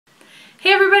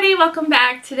Hey everybody, welcome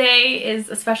back. Today is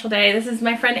a special day. This is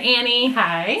my friend Annie.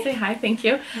 Hi. Say hi, thank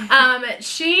you.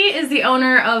 She is the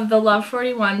owner of the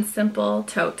Love41 Simple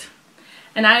Tote.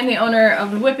 And I'm the owner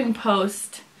of the Whipping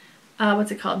Post,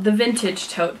 what's it called? The Vintage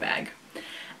Tote Bag.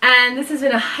 And this has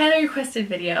been a highly requested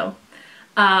video.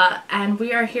 And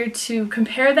we are here to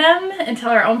compare them and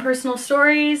tell our own personal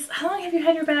stories. How long have you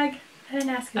had your bag? I didn't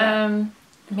ask you that.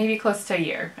 Maybe close to a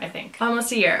year, I think.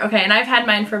 Almost a year. Okay, and I've had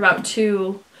mine for about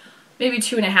maybe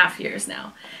 2.5 years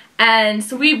now. And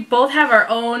so we both have our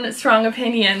own strong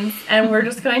opinions, and we're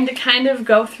just going to kind of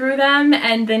go through them,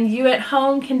 and then you at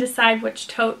home can decide which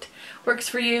tote works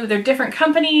for you. They're different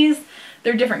companies,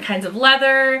 they're different kinds of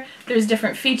leather, there's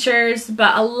different features,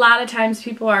 but a lot of times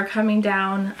people are coming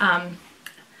down,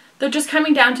 they're just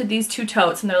coming down to these two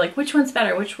totes, and they're like, which one's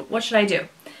better? What should I do?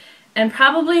 And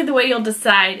probably the way you'll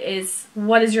decide is,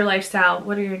 what is your lifestyle?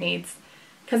 What are your needs?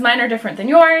 Because mine are different than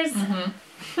yours.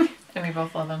 And we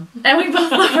both love them. And we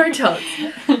both love our totes.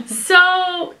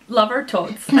 So, love our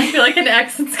totes. I feel like an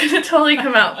accent's gonna totally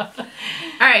come out.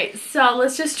 Alright, so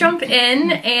let's just jump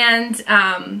in and,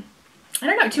 I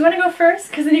don't know, do you want to go first?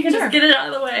 Because then you can just get it out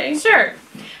of the way. Sure.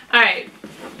 Alright,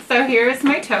 so here's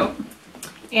my tote.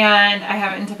 And I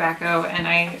have it in tobacco, and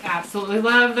I absolutely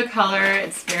love the color.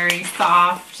 It's very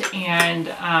soft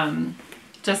and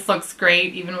just looks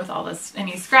great, even with all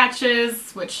any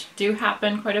scratches, which do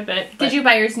happen quite a bit. Did you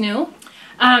buy yours new?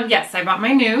 Yes, I bought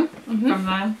my new from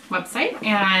the website,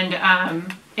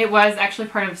 and it was actually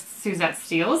part of Suzette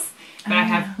Steele's, but I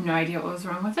have no idea what was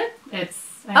wrong with it.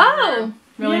 I never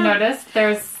really noticed.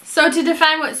 So to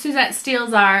define what Suzette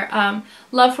Steele's are,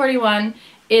 Love41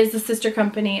 is the sister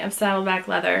company of Saddleback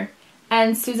Leather,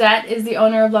 and Suzette is the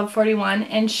owner of Love41,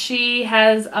 and she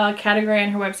has a category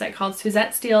on her website called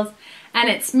Suzette Steele's. And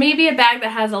it's maybe a bag that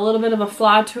has a little bit of a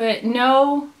flaw to it.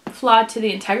 No flaw to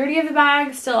the integrity of the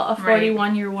bag. Still a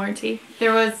 41-year warranty. The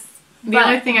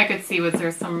only thing I could see was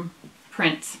there's some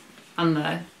print on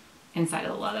the inside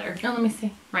of the leather. Oh, let me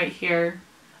see. Right here.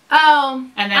 Oh,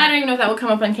 and then, I don't even know if that will come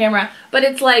up on camera. But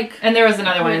it's like... And there was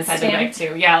another one inside the bag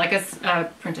too. Yeah, like a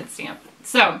printed stamp.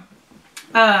 So...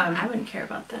 I wouldn't care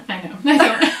about that. I know.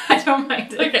 I don't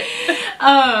mind it.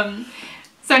 Okay.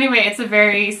 So anyway, it's a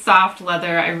very soft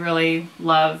leather. I really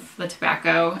love the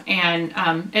tobacco, and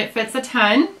it fits a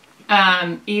ton.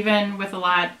 Even with a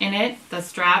lot in it, the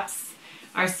straps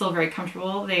are still very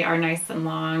comfortable. They are nice and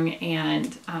long,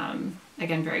 and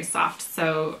again, very soft.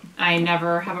 So I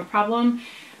never have a problem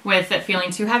with it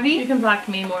feeling too heavy. You can block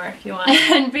me more if you want.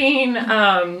 And being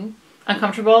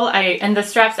uncomfortable. And the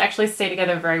straps actually stay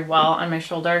together very well on my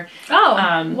shoulder.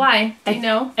 Oh, why? Do you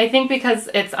know? I think because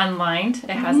it's unlined, it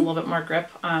has a little bit more grip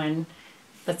on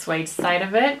the suede side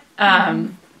of it.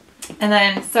 And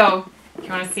then, so, if you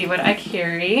want to see what I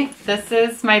carry, this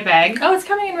is my bag. Oh, it's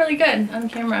coming in really good on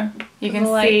camera. You can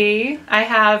see, I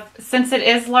have, since it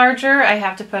is larger, I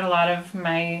have to put a lot of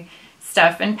my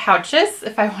stuff in pouches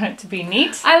if I want it to be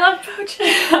neat. I love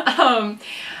pouches.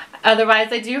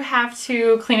 Otherwise, I do have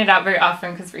to clean it out very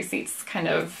often because receipts kind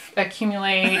of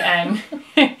accumulate and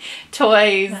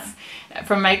toys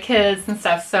from my kids and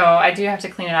stuff. So I do have to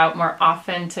clean it out more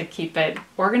often to keep it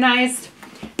organized.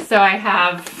 So I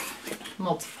have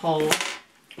multiple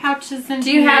pouches in here.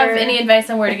 Do you have any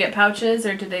advice on where to get pouches,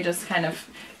 or do they just kind of...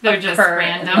 They're just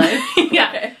random. Yeah,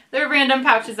 okay. They're random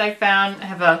pouches I found. I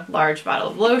have a large bottle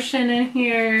of lotion in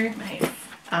here.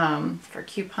 Nice. For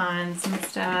coupons and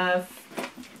stuff.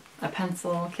 A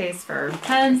pencil case for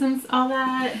pens and all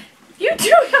that. You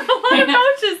do have a lot of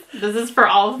pouches. This is for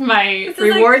all of my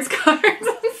rewards cards.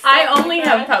 I only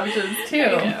have pouches too.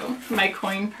 I know. My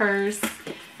coin purse.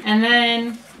 And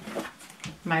then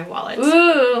my wallet.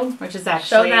 Ooh. Which is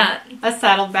actually a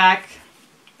Saddleback.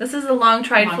 This is a long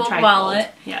trifold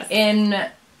wallet. Yes.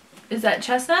 Is that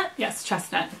chestnut? Yes,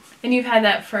 chestnut. And you've had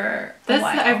that for a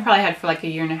while. I've probably had for like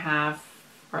 1.5 years.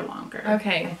 Or longer.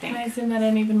 Okay, I think. Can I zoom that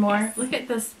in even more? Yes. Look at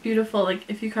this beautiful, like,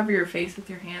 if you cover your face with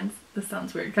your hands. This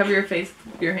sounds weird. Cover your face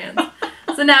with your hands.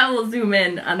 So now we'll zoom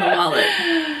in on the wallet.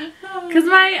 Because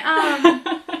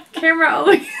my camera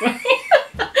always...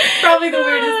 Probably the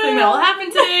weirdest thing that will happen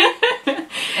today.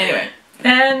 Anyway.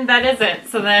 And that is it.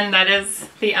 So then that is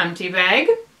the empty bag.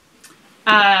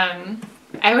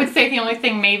 I would say the only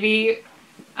thing maybe,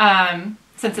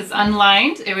 since it's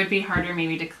unlined, it would be harder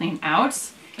maybe to clean out.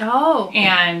 Oh.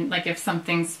 And like if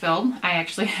something spilled, I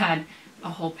actually had a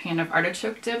whole pan of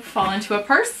artichoke dip fall into a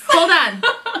purse. Hold on.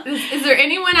 Is there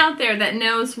anyone out there that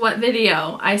knows what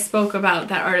video I spoke about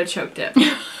that artichoke dip?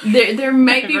 There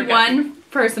might be one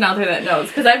person out there that knows,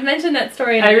 because I've mentioned that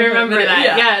story in I remember that,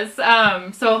 yeah.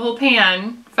 Yes. So a whole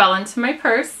pan fell into my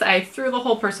purse. I threw the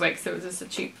whole purse away because it was just a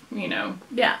cheap, you know,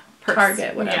 purse.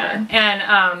 Target, whatever. Yeah.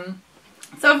 And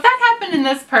so if that happened in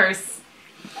this purse,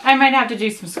 I might have to do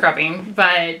some scrubbing,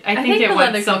 but I think it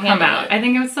would still come out. I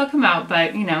think it would still come out,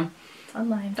 but you know. It's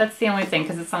unlined. That's the only thing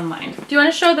because it's unlined. Do you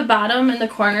want to show the bottom and the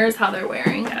corners how they're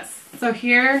wearing? Yes. So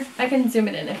here. I can zoom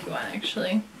it in if you want,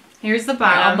 actually. Here's the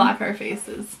bottom. I'll block our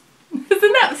faces.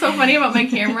 Isn't that so funny about my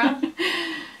camera?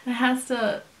 It has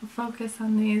to focus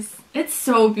on these. It's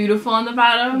so beautiful on the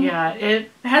bottom. Yeah,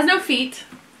 it has no feet.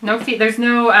 No feet. There's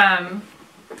no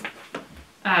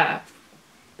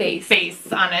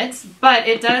base on it, but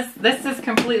it does. This is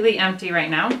completely empty right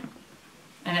now,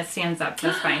 and it stands up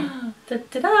just fine.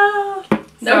 Da-da-da.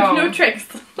 No tricks.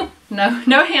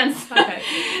 no hands. Okay.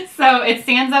 So it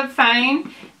stands up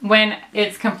fine. When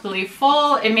it's completely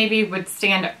full, it maybe would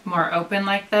stand more open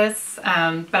like this,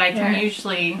 but I can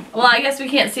usually... Well, I guess we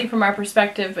can't see from our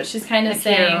perspective, but she's kind of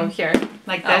saying... Here,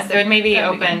 like this. It would maybe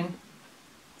open,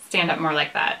 stand up more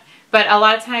like that. But a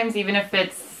lot of times, even if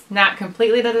it's not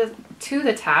completely to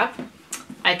the top,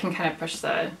 I can kind of push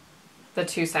the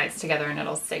two sides together and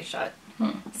it'll stay shut.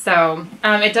 So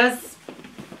it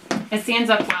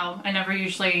stands up well. I never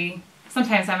usually...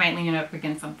 Sometimes I might lean it up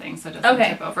against something so it doesn't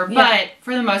tip over. Yeah. But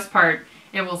for the most part,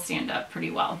 it will stand up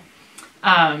pretty well.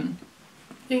 You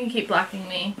can keep blocking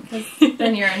me because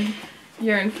then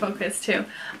you're in focus too.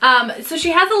 So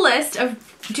she has a list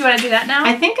of... Do you want to do that now?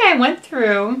 I think I went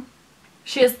through...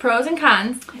 She has pros and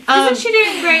cons. Isn't she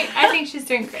doing great? I think she's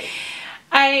doing great.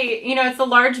 It's a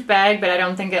large bag, but I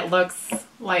don't think it looks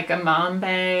like a mom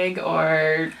bag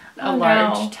or a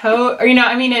large tote. Or,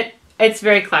 I mean, it's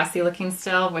very classy looking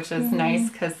still, which is nice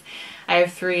because I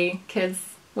have 3 kids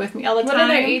with me all the time. What are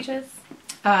their ages?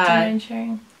 Do you mind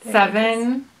sharing?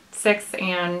 7, 6,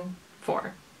 and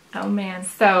 4. Oh man.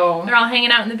 So they're all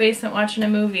hanging out in the basement watching a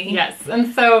movie. Yes.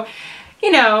 And so,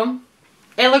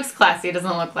 it looks classy. It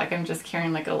doesn't look like I'm just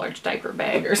carrying like a large diaper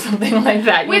bag or something like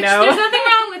that, Which, there's nothing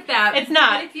wrong with that. It's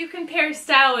not. But if you compare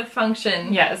style with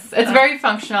function. Yes. It's very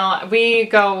functional.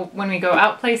 When we go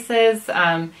out places,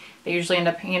 they usually end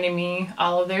up handing me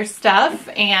all of their stuff,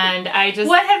 and I just...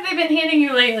 What have they been handing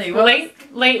you lately?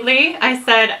 Lately, I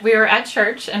said we were at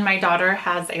church, and my daughter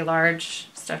has a large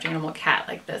stuffed animal cat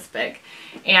like this big,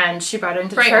 and she brought it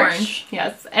into church. Orange.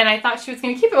 Yes, and I thought she was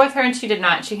going to keep it with her, and she did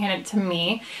not. She handed it to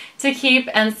me to keep,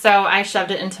 and so I shoved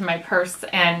it into my purse,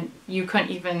 and you couldn't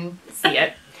even see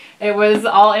it. It was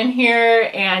all in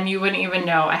here, and you wouldn't even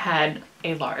know I had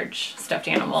a large stuffed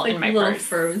animal in my purse.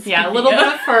 Furs. Yeah, a little bit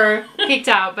of fur peeked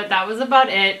out, but that was about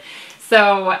it.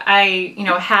 So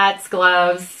hats,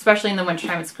 gloves, especially in the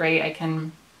wintertime, it's great. I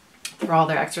can throw all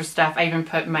their extra stuff. I even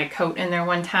put my coat in there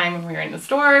one time when we were in the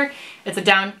store. It's a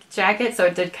down jacket, so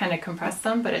it did kind of compress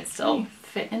them, but it still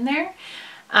fit in there.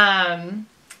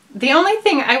 The only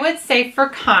thing I would say for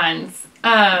cons...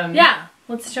 yeah,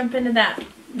 let's jump into that.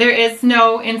 There is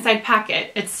no inside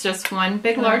pocket. It's just one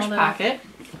big, large pocket.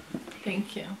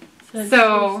 Thank you. So it's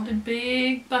just a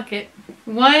big bucket.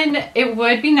 It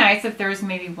would be nice if there was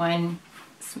maybe one,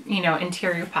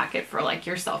 interior pocket for like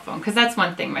your cell phone. Because that's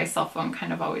one thing. My cell phone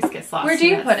kind of always gets lost. Where do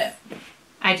you put it?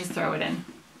 I just throw it in.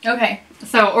 Okay.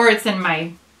 Or it's in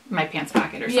my pants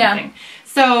pocket or something. Yeah.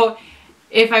 So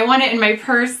if I want it in my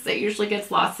purse, it usually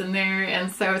gets lost in there.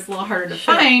 And so it's a little harder to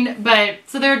find. But,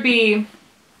 so there would be...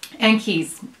 And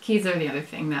keys. Keys are the other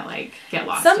thing that, get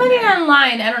lost. Somebody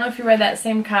online, I don't know if you read that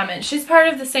same comment. She's part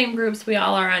of the same groups we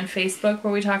all are on Facebook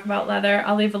where we talk about leather.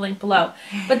 I'll leave a link below.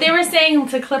 But they were saying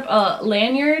to clip a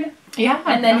lanyard. Yeah.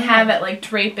 And then have it,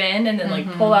 drape in and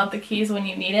then, pull out the keys when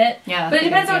you need it. Yeah. But it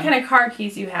depends on what kind of car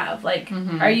keys you have.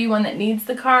 Are you one that needs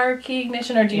the car key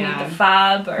ignition or do you need the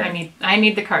fob? Or I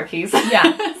need the car keys.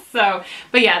 Yeah.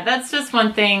 But yeah, that's just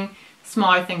one thing.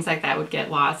 Smaller things like that would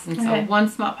get lost, and so one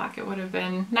small pocket would have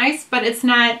been nice, but it's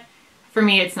not, for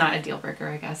me, it's not a deal breaker,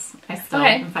 I guess. I still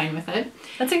am fine with it.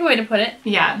 That's a good way to put it.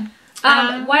 Yeah.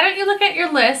 Why don't you look at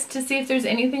your list to see if there's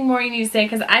anything more you need to say,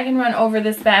 because I can run over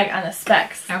this bag on the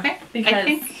specs. Okay. Because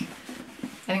I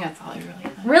think that's all I really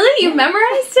have. Really? You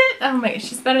memorized it? Oh my gosh,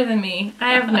 she's better than me.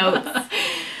 I have notes.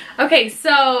 Okay,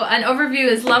 so an overview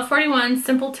is Love41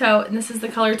 Simple Tote, and this is the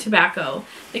color Tobacco.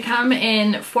 They come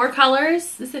in 4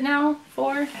 colors. Is it now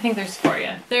 4? I think there's 4,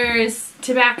 yeah. There's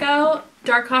Tobacco,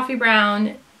 Dark Coffee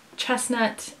Brown,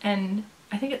 Chestnut, and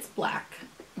I think it's Black.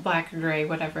 Black or gray,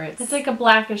 whatever it is. It's like a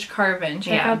blackish carbon.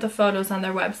 Check out the photos on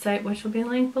their website, which will be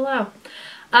linked below.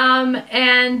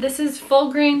 And this is full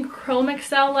green Chrome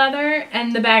Excel leather,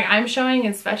 and the bag I'm showing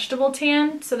is vegetable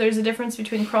tan, so there's a difference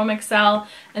between Chrome Excel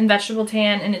and vegetable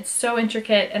tan, and it's so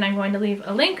intricate, and I'm going to leave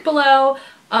a link below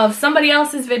of somebody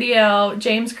else's video,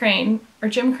 James Crane, or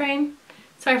Jim Crane?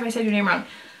 Sorry if I said your name wrong.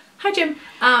 Hi Jim.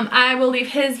 I will leave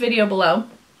his video below.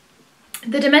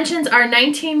 The dimensions are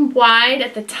 19 wide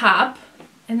at the top,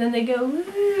 and then they go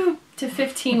to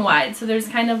 15 wide. So there's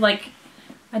kind of like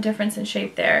a difference in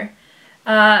shape there.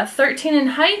 13 in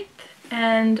height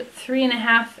and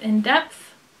 3.5 in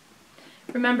depth.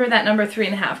 Remember that number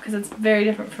 3.5 because it's very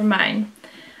different from mine.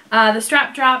 The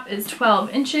strap drop is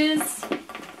 12 inches.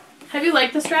 Have you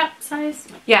liked the strap size?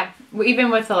 Yeah,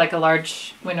 even with like a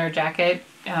large winter jacket.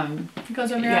 It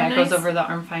goes over your arm. Yeah, it goes over the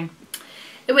arm fine.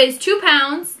 It weighs 2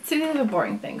 pounds. See, these are the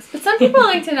boring things, but some people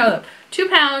like to know them. 2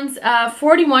 pounds,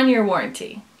 41-year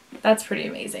warranty. That's pretty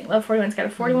amazing. Love41's got a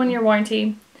 41-year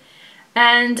warranty.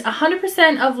 And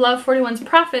 100% of Love41's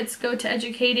profits go to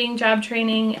educating, job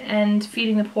training, and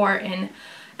feeding the poor in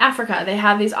Africa. They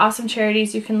have these awesome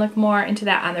charities. You can look more into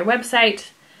that on their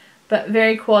website. But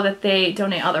very cool that they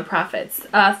donate all their profits.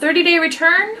 30-day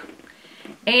return.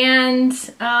 And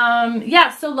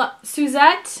yeah, so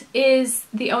Suzette is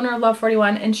the owner of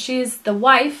Love41, and she's the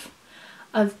wife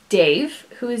of Dave,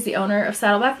 who is the owner of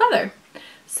Saddleback Leather.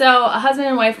 So a husband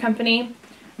and wife company.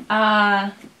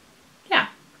 Yeah.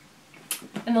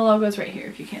 And the logo's right here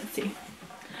if you can't see.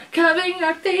 Covering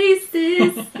our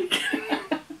faces.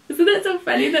 Isn't that so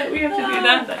funny that we have to do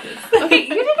that? Okay, you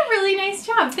did a really nice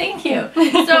job. Thank you.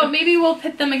 So maybe we'll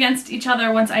pit them against each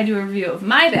other once I do a review of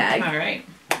my bag. All right.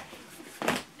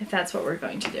 If that's what we're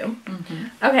going to do.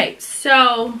 Okay,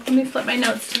 so let me flip my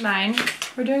notes to mine.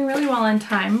 We're doing really well on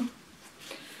time.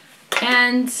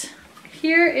 And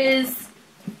here is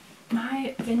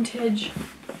my vintage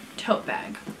tote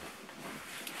bag.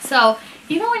 So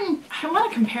even when, I want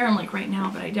to compare them like right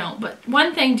now, but I don't. But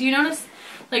one thing, do you notice,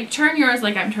 like turn yours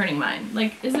like I'm turning mine.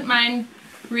 Like isn't mine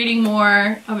reading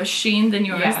more of a sheen than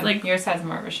yours? Yeah, like yours has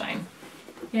more of a shine.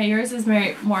 Yeah, yours is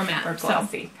more matte. Or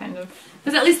glossy, kind of.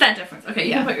 There's at least that difference. Okay,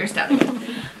 you can put yours down.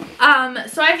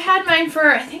 So I've had mine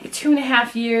for, I think,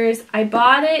 2.5 years. I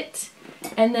bought it,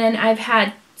 and then I've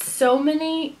had so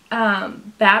many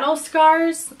battle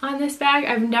scars on this bag.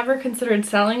 I've never considered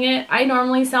selling it. I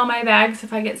normally sell my bags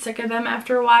if I get sick of them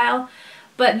after a while.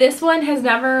 But this one has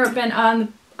never been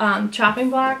on the chopping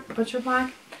block, butcher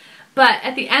block. But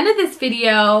at the end of this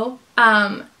video,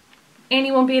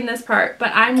 Annie won't be in this part,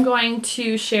 but I'm going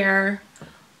to share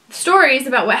stories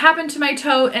about what happened to my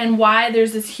tote and why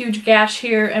there's this huge gash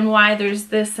here and why there's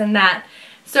this and that.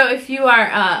 So if you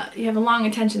are, you have a long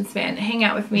attention span, hang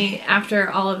out with me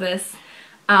after all of this,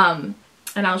 and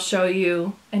I'll show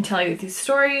you and tell you these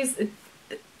stories.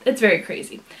 It's very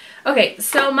crazy. Okay,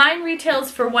 so mine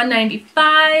retails for $195.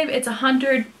 It's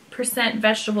 100%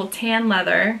 vegetable tan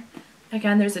leather.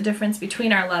 Again, there's a difference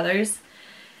between our leathers.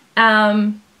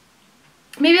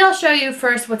 Maybe I'll show you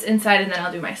first what's inside and then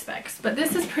I'll do my specs. But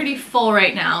this is pretty full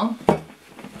right now.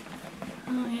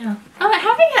 Oh yeah. Oh,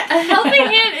 having a helping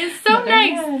hand is so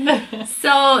nice.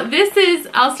 So this is,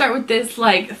 I'll start with this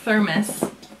like thermos.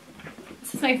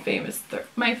 This is my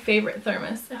favorite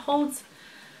thermos. It holds,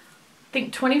 I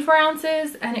think, 24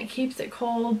 ounces and it keeps it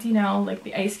cold, you know, like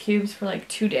the ice cubes for like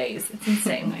 2 days. It's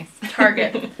insane. Nice.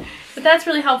 Target. But that's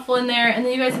really helpful in there. And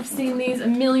then you guys have seen these a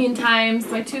million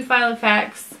times. My 2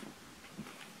 filofax.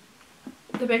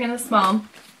 The big and the small.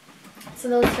 So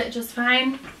those fit just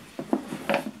fine.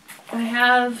 I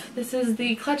have, this is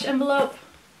the clutch envelope.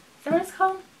 Is that what it's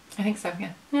called? I think so,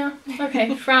 yeah. Yeah,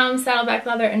 okay. From Saddleback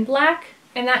Leather in black.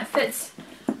 And that fits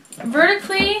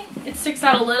vertically. It sticks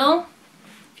out a little,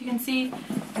 if you can see.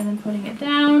 And then putting it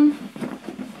down.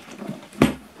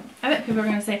 I bet people are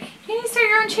going to say, you need to start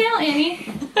your own channel, Annie.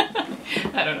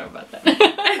 I don't know about that. And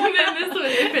then this one,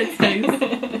 it fits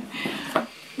nice.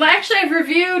 Well, actually, I've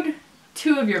reviewed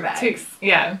 2 of your bags.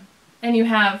 Yeah. And you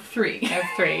have 3. I have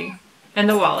 3. And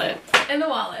the wallet. And the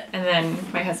wallet. And then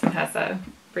my husband has a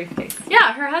briefcase.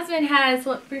 Yeah, her husband has,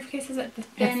 what briefcase is it? The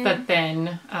thin? It's the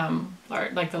thin,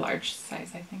 like the large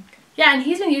size, I think. Yeah, and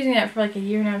he's been using that for like a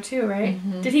year now too, right?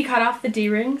 Did he cut off the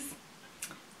D-rings?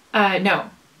 No.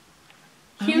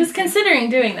 He was considering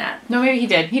doing that. No, maybe he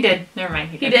did. He did. Never mind.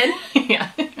 He did? Yeah.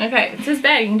 Okay, it's his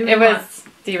bag. You can do it what was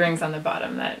D-rings on the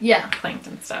bottom that clanked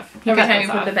and stuff. Every time you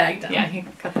put the bag down. Yeah, he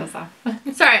cut those off.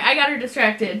 Sorry, I got her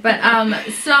distracted. But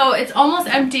so it's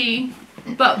almost empty.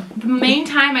 But the main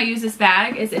time I use this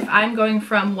bag is if I'm going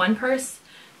from one purse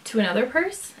to another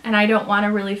purse and I don't want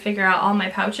to really figure out all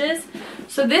my pouches.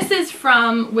 So this is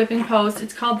from Whipping Post.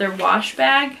 It's called their wash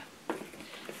bag.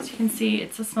 As you can see,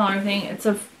 it's a smaller thing. It's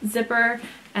a zipper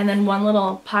and then one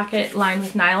little pocket lined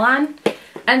with nylon.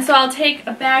 And so I'll take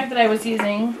a bag that I was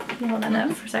using. Can you hold on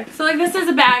up for a second? So like this is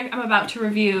a bag I'm about to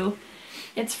review.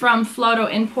 It's from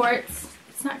Floto Imports.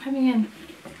 It's not coming in.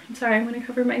 I'm sorry, I'm going to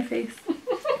cover my face.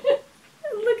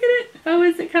 Look at it. Oh,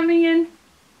 is it coming in?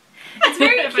 It's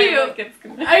very cute.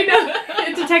 I know.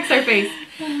 It detects our face.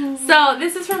 So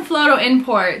this is from Floto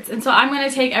Imports, and so I'm going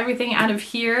to take everything out of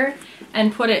here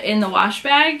and put it in the wash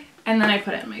bag, and then I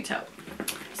put it in my tote.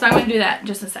 So I'm going to do that in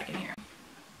just a second here.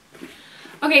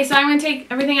 Okay, so I'm going to take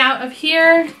everything out of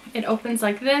here. It opens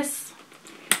like this.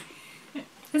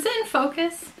 Is it in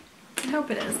focus? I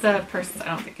hope it is. The purse, I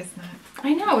don't think it's not.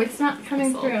 I know, it's not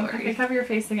coming through. Okay, cover your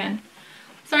face again.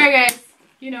 Sorry guys,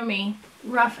 you know me.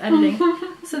 Rough editing.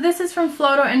 So this is from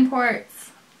Floto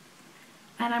Imports.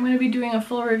 And I'm going to be doing a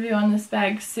full review on this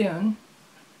bag soon.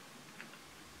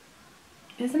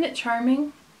 Isn't it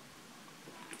charming?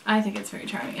 I think it's very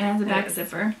charming. It has a back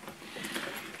zipper.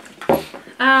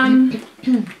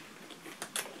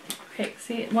 Okay,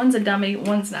 see, one's a dummy,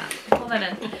 one's not. Pull that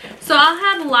in. So I'll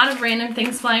have a lot of random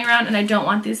things flying around, and I don't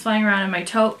want these flying around in my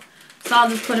tote, so I'll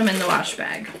just put them in the wash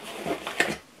bag.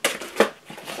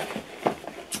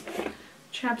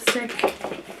 Chapstick.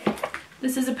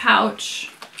 This is a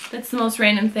pouch. That's the most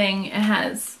random thing. It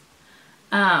has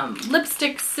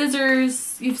lipstick,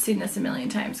 scissors. You've seen this a million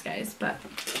times, guys, but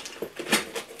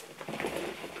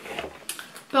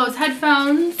Bose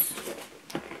headphones.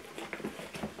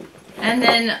 And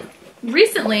then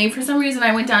recently, for some reason,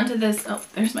 I went down to this. Oh,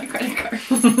 there's my credit card.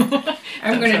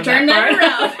 I'm going to turn that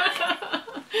around.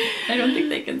 I don't think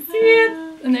they can see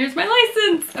it. And there's my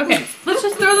license. Okay, let's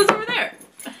just throw this over there.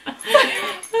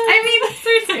 I mean,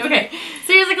 seriously. Okay,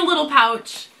 so here's like a little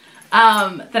pouch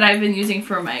that I've been using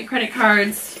for my credit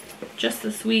cards just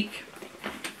this week.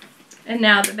 And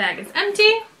now the bag is empty.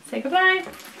 Say goodbye.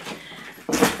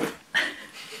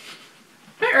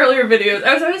 My earlier videos,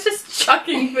 I was just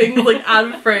chucking things like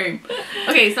out of frame.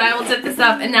 Okay, so I will zip this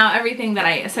up, and now everything that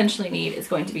I essentially need is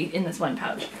going to be in this one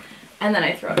pouch. And then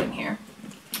I throw it in here,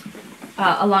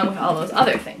 along with all those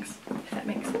other things, if that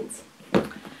makes sense.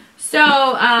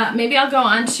 So maybe I'll go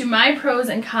on to my pros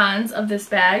and cons of this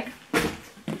bag.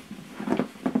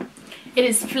 It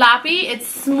is floppy,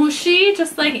 it's smooshy,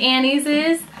 just like Annie's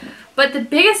is. But the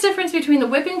biggest difference between the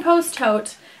Whipping Post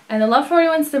Tote and the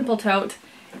Love41 Simple Tote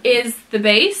is the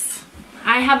base.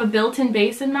 I have a built-in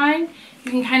base in mine.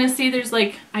 You can kind of see there's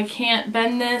like, I can't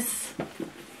bend this.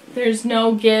 There's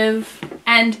no give.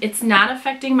 And it's not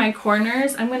affecting my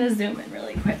corners. I'm going to zoom in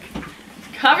really quick.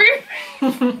 Cover your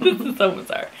This is so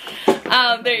bizarre.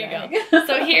 There you go.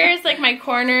 So here's like my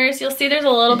corners. You'll see there's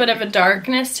a little bit of a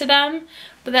darkness to them.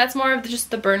 But that's more of just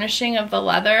the burnishing of the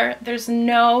leather. There's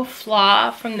no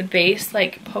flaw from the base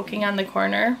like poking on the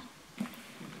corner.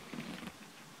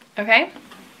 Okay?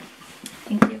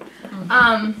 Thank you.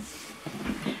 And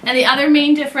the other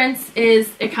main difference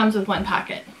is it comes with one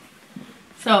pocket.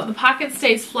 So the pocket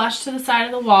stays flush to the side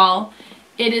of the wall.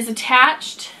 It is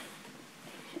attached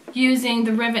using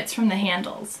the rivets from the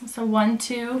handles. So 1,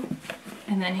 2,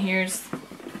 and then here's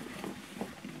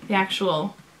the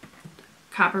actual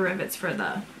copper rivets for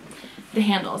the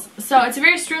handles. So it's a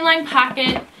very streamlined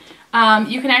pocket.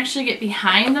 You can actually get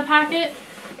behind the pocket.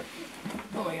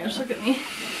 Oh my gosh, look at me.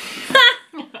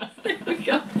 There we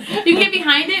go. You can get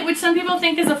behind it, which some people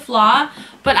think is a flaw,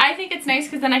 but I think it's nice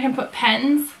because then I can put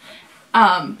pens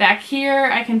back here.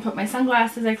 I can put my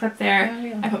sunglasses, I clip there. Oh,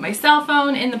 yeah. I put my cell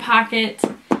phone in the pocket.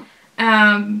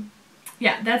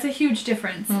 Yeah, that's a huge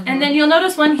difference. Mm-hmm. And then you'll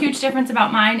notice one huge difference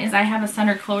about mine is I have a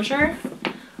center closure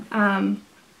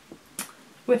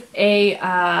with a,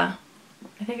 I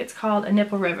think it's called a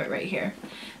nipple rivet right here.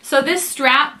 So this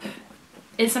strap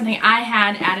is something I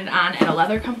had added on at a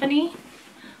leather company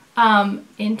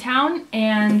in town,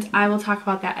 and I will talk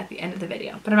about that at the end of the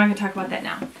video, but I'm not going to talk about that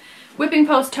now. Whipping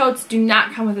Post totes do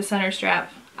not come with a center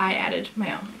strap. I added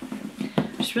my own.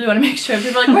 I just really want to make sure.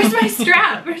 People are like, where's my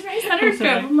strap? Where's my center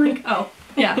strap? I'm like, oh,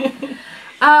 yeah.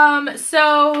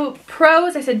 So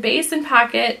pros, I said base and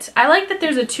pocket. I like that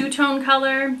there's a two-tone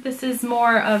color. This is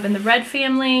more of in the red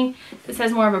family. This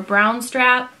has more of a brown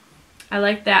strap. I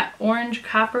like that orange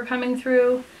copper coming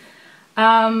through.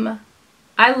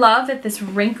 I love that this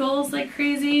wrinkles like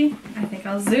crazy. I think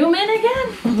I'll zoom in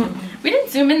again. We didn't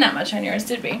zoom in that much on yours,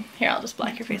 did we? Here, I'll just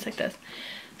black your face like this.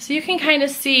 So you can kind of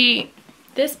see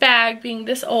this bag being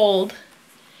this old.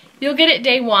 You'll get it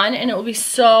day one and it will be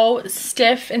so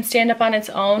stiff and stand up on its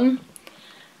own.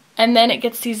 And then it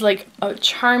gets these like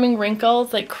charming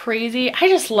wrinkles like crazy. I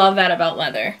just love that about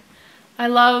leather. I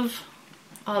love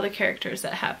all the characters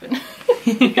that happen.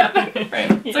 You got back in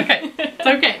frame. It's okay. It's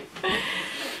okay.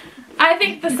 I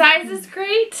think the size is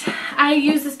great. I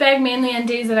use this bag mainly on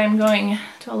days that I'm going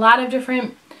to a lot of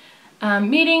different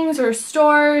meetings or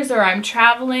stores, or I'm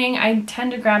traveling. I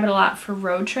tend to grab it a lot for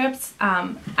road trips.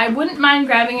 I wouldn't mind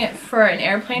grabbing it for an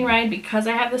airplane ride because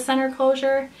I have the center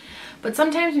closure. But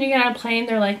sometimes when you get on a plane,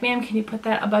 they're like, ma'am, can you put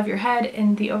that above your head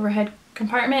in the overhead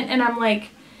compartment? And I'm like,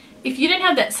 if you didn't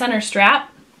have that center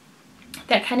strap,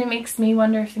 that kind of makes me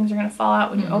wonder if things are going to fall out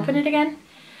when you open it again.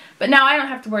 But now I don't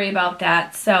have to worry about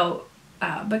that, so,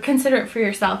 but consider it for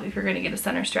yourself if you're going to get a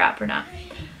center strap or not.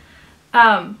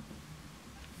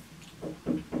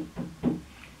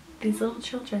 These little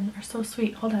children are so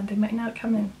sweet. Hold on, they might not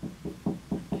come in.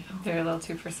 They're a little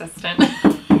too persistent.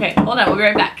 Okay, hold on, we'll be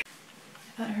right back.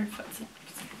 I thought I heard footsteps.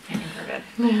 I think we're good.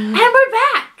 And we're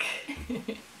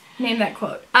back! Name that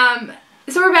quote.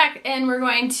 So we're back and we're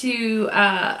going to,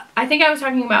 I think I was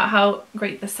talking about how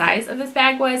great the size of this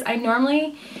bag was.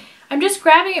 I'm just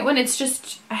grabbing it when it's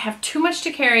just, I have too much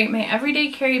to carry. My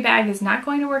everyday carry bag is not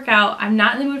going to work out. I'm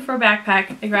not in the mood for a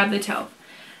backpack. I grab the tote.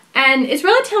 And it's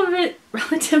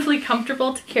relatively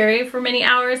comfortable to carry for many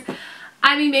hours.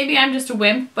 I mean, maybe I'm just a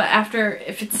wimp, but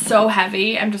if it's so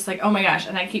heavy, I'm just like, oh my gosh,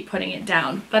 and I keep putting it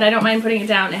down. But I don't mind putting it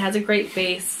down. It has a great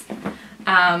base.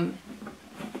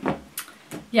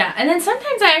 Yeah, and then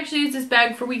sometimes I actually use this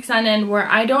bag for weeks on end where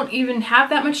I don't even have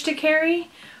that much to carry,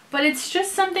 but it's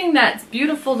just something that's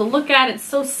beautiful to look at. It's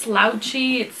so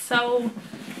slouchy. It's so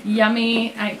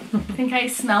yummy. I think I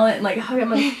smell it and like,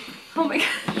 oh my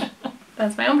gosh,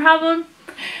 that's my own problem.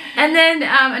 And then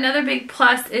another big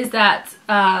plus is that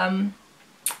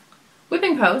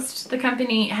Whipping Post, the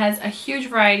company, has a huge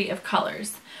variety of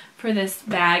colors for this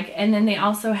bag, and then they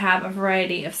also have a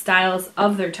variety of styles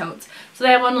of their totes. So they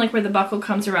have one like where the buckle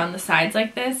comes around the sides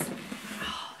like this.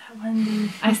 Oh, that one,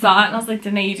 I saw it and I was like,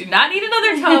 Danae, you do not need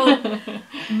another tote.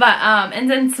 But and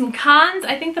then some cons.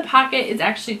 I think the pocket is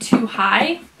actually too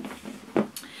high.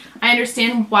 I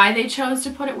understand why they chose to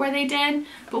put it where they did,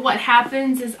 but what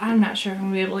happens is, I'm not sure if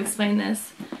I'm going to be able to explain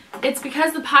this. It's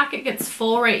because the pocket gets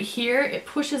full right here, it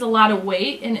pushes a lot of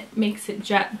weight and it makes it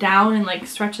jet down and like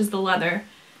stretches the leather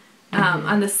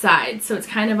on the side. So it's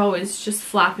kind of always just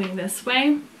flopping this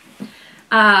way.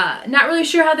 Not really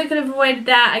sure how they could have avoided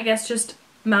that. I guess just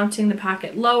mounting the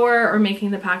pocket lower or making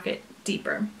the pocket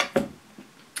deeper.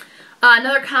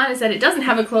 Another con is that it doesn't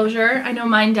have a closure. I know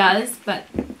mine does, but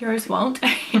yours won't.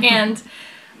 And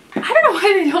I don't know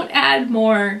why they don't add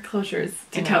more closures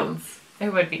to totes.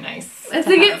 It would be nice. As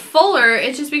they get fuller,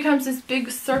 it just becomes this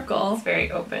big circle. It's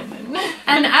very open.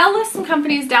 And I'll list some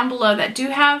companies down below that do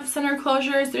have center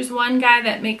closures. There's one guy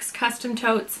that makes custom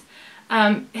totes.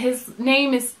 His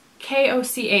name is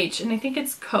K-O-C-H, and I think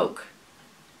it's Coke.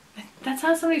 That's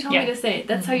how somebody told me to say it.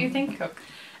 That's how you think? Coke.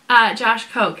 Josh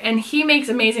Koch, and he makes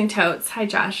amazing totes. Hi,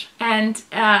 Josh. And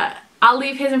I'll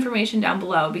leave his information down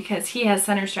below because he has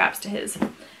center straps to his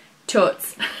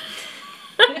totes.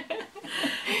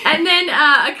 And then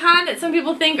a con that some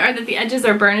people think are that the edges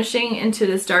are burnishing into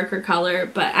this darker color,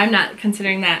 but I'm not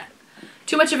considering that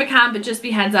too much of a con, but just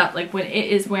be heads up, like when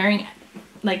it is wearing,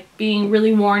 like being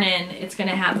really worn in, it's going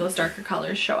to have those darker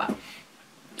colors show up.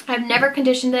 I've never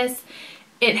conditioned this.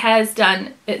 It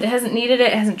hasn't needed it.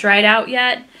 It hasn't dried out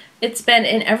yet. It's been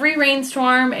in every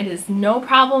rainstorm. It is no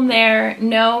problem there.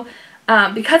 No,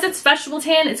 because it's vegetable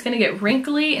tan, it's going to get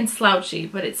wrinkly and slouchy,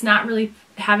 but it's not really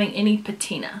having any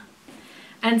patina.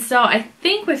 And so I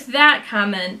think with that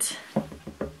comment,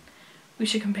 we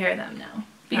should compare them now.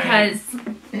 Because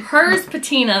hers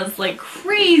patina's like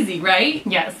crazy, right?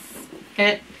 Yes.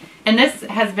 And this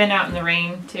has been out in the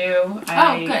rain too.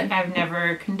 Oh, good. I've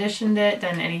never conditioned it,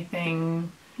 done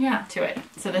anything to it.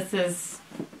 So this is...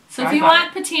 So if you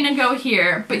want patina, go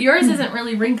here. But yours isn't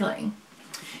really wrinkling.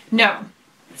 No.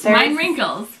 So mine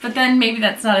wrinkles, but then maybe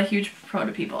that's not a huge pro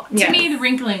to people. Yes. To me, the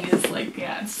wrinkling is like,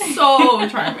 so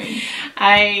charming.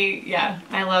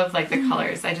 I love like the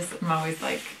colors. I'm always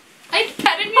like, I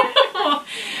get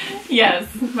it. Yes,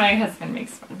 my husband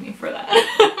makes fun of me for that.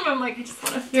 I'm like, I just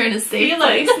want to. You're in a safe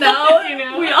place now. You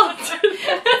know, we all do.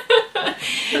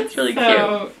 That's really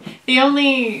cute. The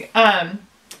only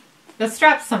the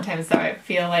straps sometimes though, I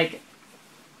feel like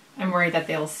I'm worried that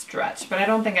they'll stretch, but I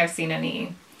don't think I've seen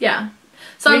any. Yeah.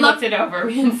 So we looked it over.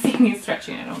 We didn't see any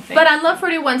stretching, I don't think. But on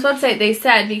Love41's website, they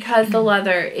said because the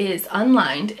leather is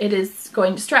unlined, it is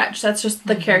going to stretch. That's just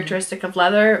the characteristic of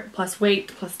leather, plus weight,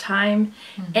 plus time.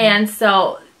 And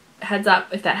so, heads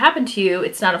up, if that happened to you,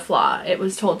 it's not a flaw. It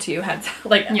was told to you heads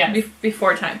like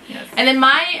before time. Yes. And then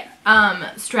my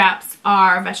straps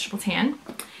are vegetable tan.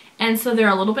 And so they're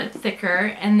a little bit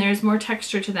thicker, and there's more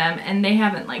texture to them, and they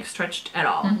haven't, like, stretched at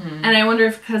all. And I wonder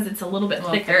if because it's a little bit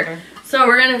thicker. So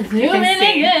we're going to zoom in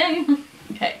again.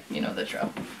 Okay, you know the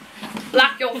drill.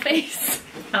 Block your face.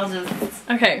 I'll just...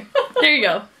 Okay, there you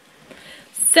go.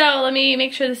 So let me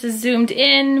make sure this is zoomed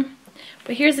in.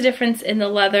 But here's the difference in the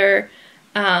leather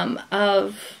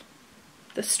of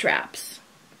the straps.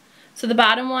 So the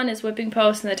bottom one is Whipping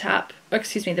Post, and the top, or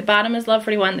excuse me, the bottom is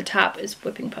Love41, the top is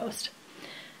Whipping Post.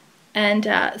 And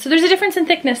so there's a difference in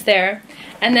thickness there.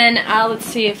 And then let's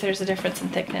see if there's a difference in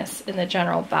thickness in the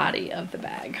general body of the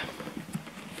bag.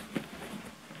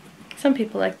 Some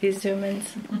people like these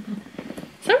zoom-ins.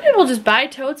 Some people just buy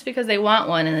totes because they want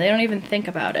one and they don't even think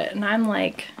about it. And I'm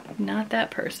like, not that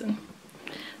person.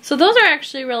 So those are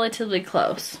actually relatively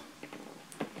close.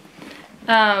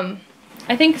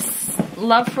 I think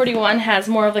Love41 has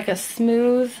more of like a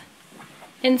smooth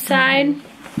inside.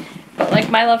 But like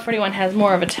my Love41 has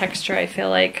more of a texture, I feel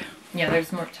like. Yeah,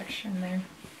 there's more texture in there.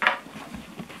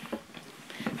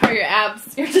 How are your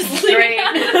abs? You're just Great.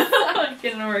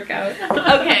 Getting a workout.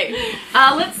 Okay,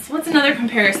 what's another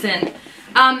comparison?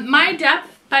 My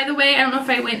depth, by the way, I don't know if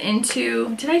I went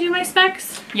into, did I do my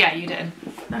specs? Yeah, you did.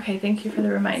 Okay, thank you for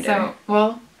the reminder. So,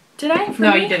 well, did I?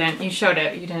 No, you didn't. You showed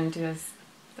it. You didn't do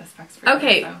the specs for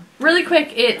okay, so. Really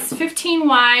quick, it's 15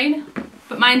 wide,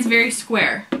 but mine's very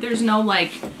square. There's no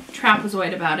like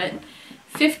trapezoid about it.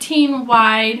 15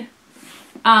 wide,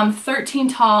 13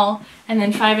 tall, and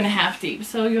then 5.5 deep.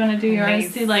 So you want to do yours?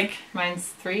 See, like mine's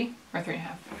 3 or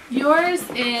 3.5. Yours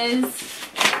is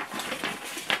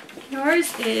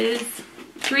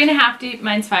 3.5 deep.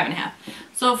 Mine's 5.5.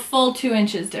 So a full 2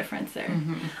 inches difference there.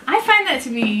 I find that to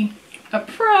be a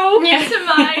pro to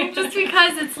mine, just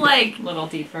because it's like a little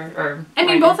deeper. Or I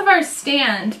mean, both of ours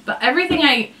stand, but everything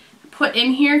I put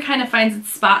in here kind of finds its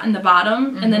spot in the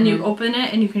bottom, and then you open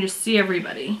it and you can just see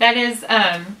everybody. That is,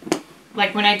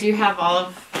 like when I do have all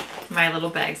of my little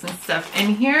bags and stuff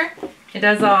in here, it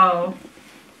does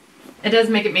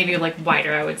make it maybe like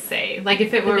wider, I would say. Like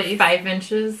if it were 5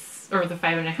 inches or the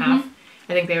 5.5,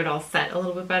 I think they would all set a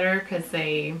little bit better because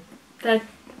they kind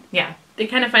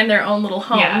of find their own little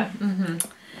home. Yeah.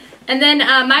 And then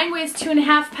mine weighs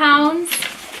 2.5 pounds.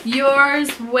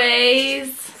 Yours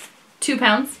weighs 2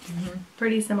 pounds.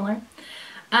 Pretty similar.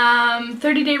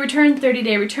 30-day return,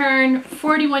 30-day return,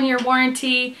 41-year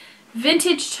warranty.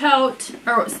 Vintage tote,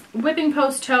 or Whipping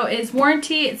Post tote, is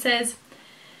warranty. It says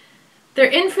they're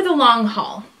in for the long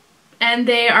haul, and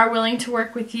they are willing to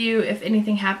work with you if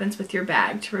anything happens with your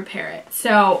bag to repair it.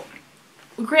 So,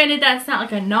 granted, that's not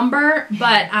like a number,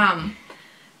 but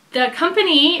the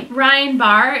company, Ryan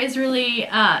Barr, is really,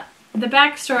 the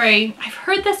backstory, I've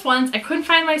heard this once, I couldn't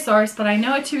find my source, but I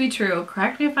know it to be true.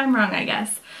 Correct me if I'm wrong, I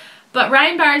guess. But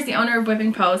Ryan Barr is the owner of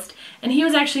Whipping Post, and he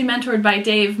was actually mentored by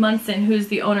Dave Munson, who's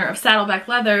the owner of Saddleback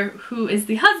Leather, who is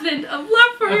the husband of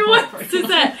Love41.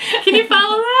 Suzette, can you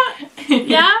follow that?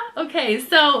 Yeah? Okay,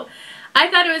 so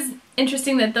I thought it was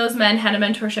interesting that those men had a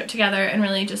mentorship together and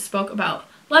really just spoke about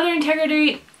leather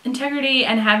integrity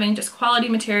and having just quality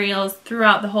materials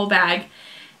throughout the whole bag.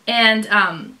 And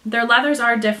their leathers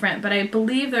are different, but I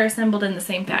believe they're assembled in the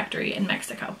same factory in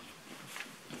Mexico.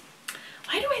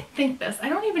 Why do I think this? I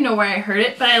don't even know where I heard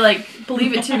it, but I like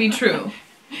believe it to be true.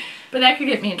 But that could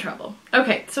get me in trouble.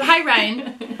 Okay, so hi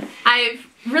Ryan. I've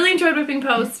really enjoyed Whipping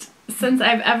Post since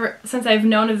I've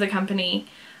known of the company.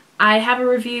 I have a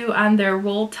review on their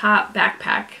roll top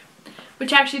backpack,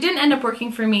 which actually didn't end up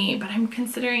working for me, but I'm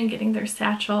considering getting their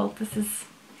satchel. This is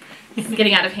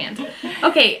getting out of hand.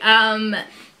 Okay,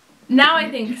 now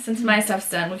I think since my stuff's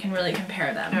done, we can really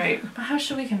compare them. All right. But how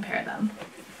should we compare them?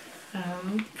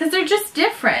 Because they're just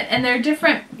different, and they're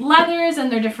different leathers, and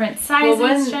they're different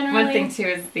sizes generally. One thing too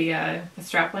is the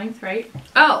strap length, right?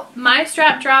 Oh, my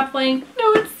strap drop length,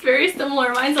 no, it's very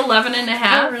similar. Mine's 11.5.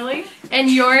 Oh, really? And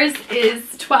yours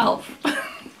is 12.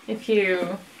 If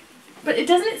you... But it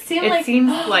doesn't seem like... It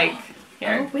seems like...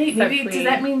 Here, oh, wait, maybe, does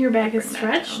that mean your bag is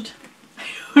stretched?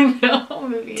 No,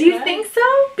 maybe. Do you think so?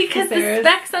 Because the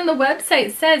specs on the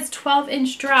website says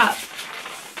 12-inch drop.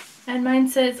 And mine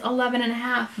says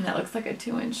 11.5. And that looks like a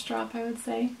 2-inch drop, I would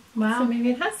say. Wow. So maybe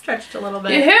it has stretched a little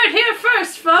bit. You heard it here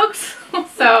first, folks.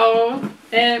 So,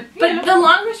 but the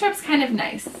longer strap's kind of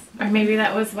nice. Or maybe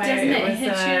that was why Doesn't it was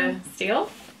hit you? steel?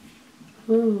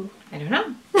 Ooh. I don't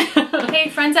know. Hey,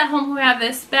 friends at home who have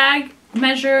this bag,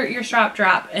 measure your strap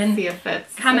drop and see if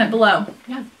it's... comment below.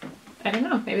 Yeah. I don't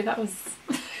know. Maybe that was...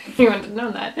 you wouldn't have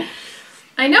known that.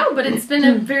 I know, but it's been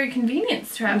a very convenient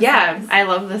strap. Yeah, size. I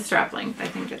love the strap length. I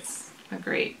think it's a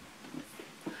great...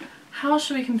 How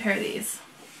should we compare these?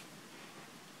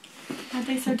 Aren't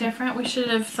they so different? We should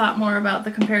have thought more about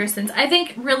the comparisons. I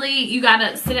think really you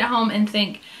gotta sit at home and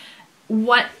think,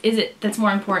 what is it that's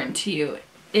more important to you?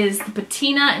 Is the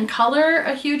patina and color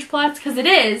a huge plus? Because it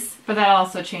is. But that'll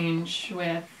also change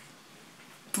with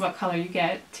what color you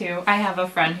get too. I have a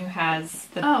friend who has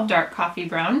the dark coffee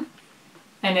brown,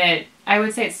 and I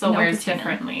would say it still wears patina.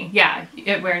 Differently. Yeah,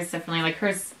 it wears differently. Like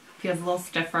hers feels a little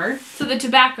stiffer. So the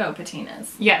tobacco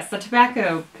patinas. Yes, the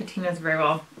tobacco patinas very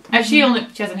well. She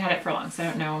hasn't had it for long, so I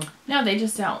don't know. No, they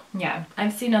just don't. Yeah.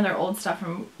 I've seen other old stuff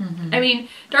from, I mean,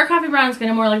 dark coffee brown is going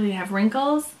to more likely to have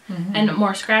wrinkles and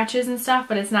more scratches and stuff,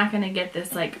 but it's not going to get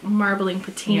this like marbling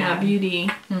patina beauty.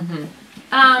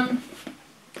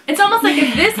 It's almost like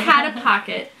if this had a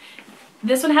pocket,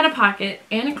 this one had a pocket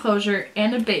and a closure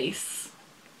and a base,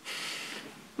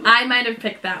 I might have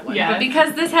picked that one. But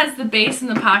because this has the base and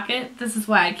the pocket, this is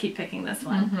why I keep picking this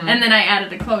one. And then I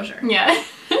added a closure. Yeah.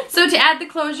 So to add the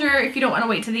closure, if you don't want to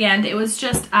wait to the end, it was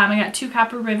just, I got 2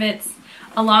 copper rivets,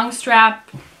 a long strap,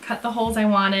 cut the holes I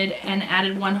wanted, and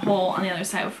added 1 hole on the other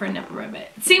side for a nipple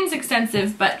rivet. It seems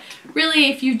extensive, but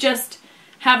really if you just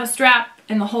have a strap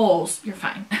and the holes, you're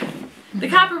fine. The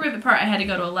copper rivet part I had to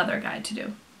go to a leather guide to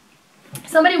do.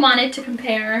 Somebody wanted to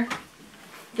compare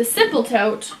the simple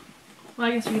tote. Well,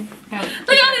 I guess we have.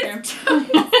 Look at this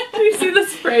tote. You see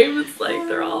this frame? It's like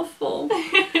they're all full.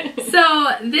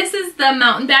 So this is the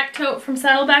mountain back tote from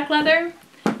Saddleback Leather,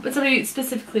 but somebody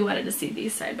specifically wanted to see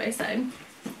these side by side.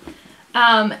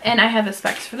 And I have the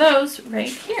specs for those right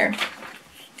here.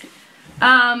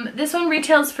 This one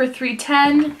retails for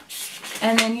 $310,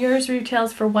 and then yours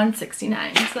retails for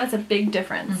 $169. So that's a big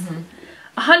difference.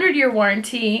 100-year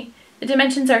warranty. The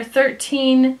dimensions are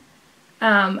 13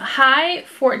 high,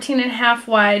 14.5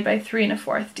 wide by 3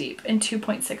 1/4 deep, and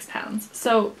 2.6 pounds.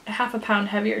 So half a pound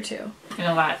heavier too. And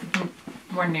a lot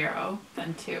more narrow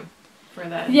than 2 for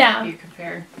the you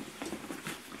compare.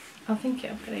 Oh, thank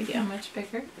you. Good idea. Much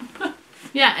bigger.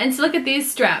 Yeah, and so look at these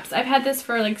straps. I've had this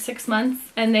for like 6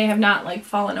 months and they have not like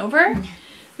fallen over.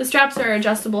 The straps are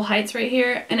adjustable heights right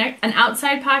here, and an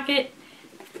outside pocket.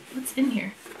 What's in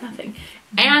here? Nothing.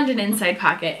 And an inside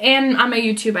pocket. And on my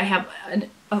YouTube I have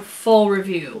a full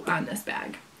review on this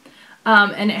bag.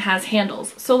 And it has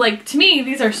handles. So like to me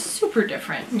these are super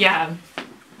different. Yeah.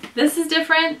 This is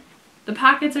different. The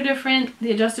pockets are different.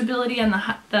 The adjustability on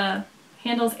the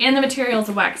handles, and the material is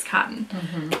a wax cotton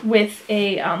with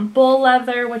a bull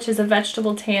leather, which is a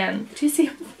vegetable tan. Do you see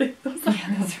how thick those are?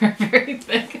 Yeah, those are very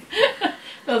thick.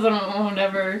 Those won't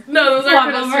ever. No, those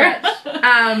aren't going to stretch.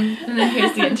 And then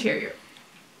here's the interior.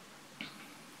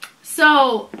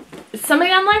 So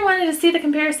somebody online wanted to see the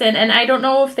comparison, and I don't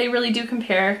know if they really do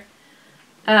compare.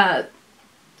 They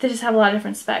just have a lot of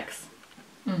different specs.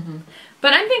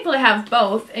 But I'm thankful to have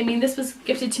both. I mean, this was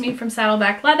gifted to me from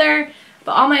Saddleback Leather,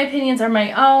 but all my opinions are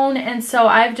my own, and so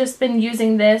I've just been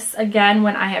using this, again,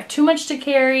 when I have too much to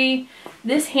carry.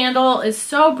 This handle is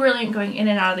so brilliant going in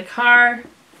and out of the car.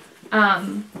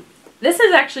 This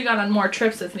has actually gone on more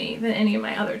trips with me than any of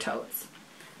my other totes.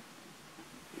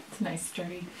 It's nice,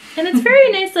 sturdy. And it's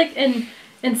very nice, like, and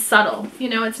subtle. You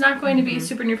know, it's not going to be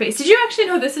super in your face. Did you actually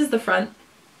know this is the front?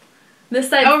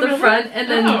 This side's the front, and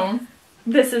then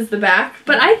this is the back.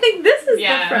 But I think this is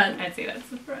the front. I'd say that's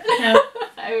the front. Yeah.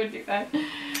 I would do that.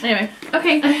 Anyway,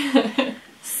 okay.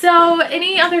 So,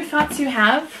 any other thoughts you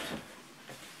have?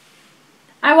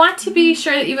 I want to be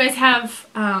sure that you guys have,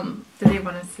 do they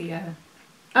want to see a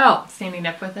standing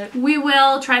up with it? We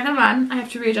will try them on. I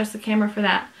have to readjust the camera for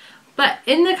that. But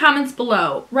in the comments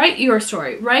below, write your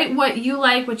story. Write what you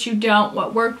like, what you don't,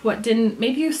 what worked, what didn't.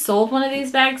 Maybe you sold one of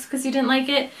these bags because you didn't like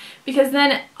it. Because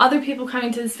then other people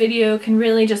coming to this video can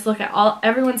really just look at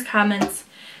everyone's comments.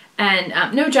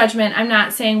 And no judgment. I'm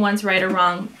not saying one's right or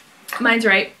wrong. Mine's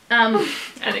right. I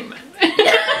think mine.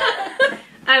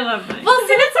 I love mine. Well,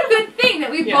 see, that's a good thing that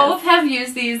we both have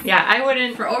used these. Yeah, I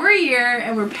wouldn't. For over a year,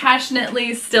 and we're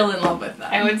passionately still in love with them.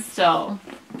 I would still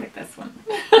pick this one.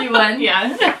 You would?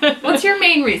 Yeah. What's your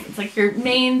main reasons? Like your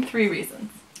main 3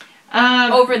 reasons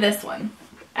over this one?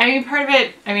 I mean, part of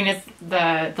it, I mean, it's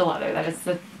the leather. That is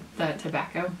the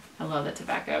tobacco. I love the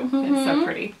tobacco. It's so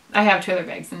pretty. I have 2 other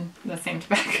bags in the same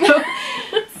tobacco.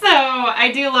 So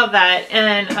I do love that.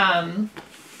 And I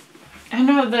don't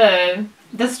know,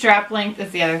 the strap length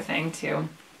is the other thing too.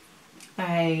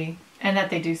 And that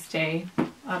they do stay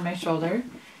on my shoulder.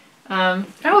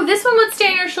 Oh, this one would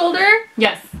stay on your shoulder?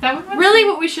 Yes, that one. Really,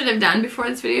 what we should have done before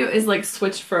this video is like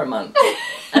switched for a month,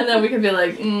 and then we could be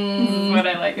like, this is what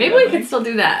I like. Maybe we could still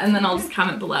do that, and then I'll just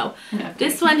comment below. No,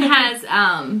 this one has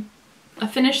a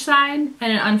finished side and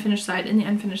an unfinished side, and the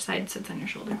unfinished side sits on your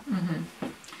shoulder.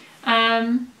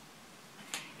 And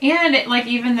it, like,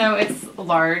 even though it's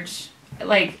large,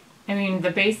 like, I mean, the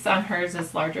base on hers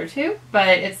is larger too,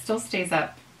 but it still stays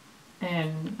up,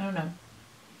 and I don't know.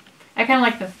 I kind of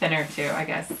like the thinner too, I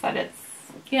guess, that it's...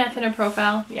 Yeah, thinner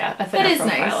profile. Yeah, a thinner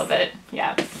profile nice. of it.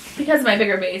 Yeah. Because of my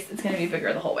bigger base, it's going to be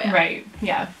bigger the whole way up. Right,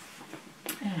 yeah.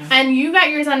 And you got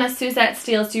yours on a Suzette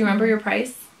Steels. Do you remember your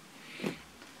price?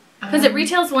 Because it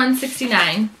retails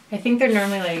 $169. I think they're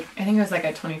normally like, I think it was like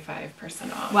a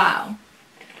 25% off. Wow.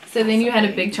 So then you had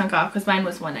a big chunk off because mine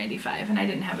was $195 and I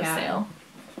didn't have a sale.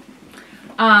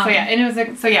 So yeah, and it was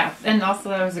and also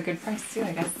that was a good price too,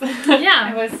 I guess.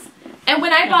 Yeah. It was. And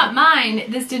when I bought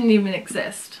mine, this didn't even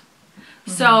exist.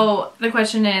 So the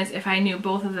question is, if I knew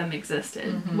both of them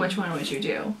existed, which one would you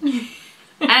do?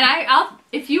 And I'll,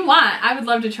 if you want, I would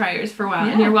love to try yours for a while,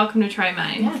 and you're welcome to try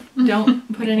mine. Yeah.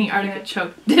 Don't put any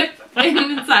artichoke dip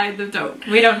inside the tote.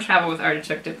 We don't travel with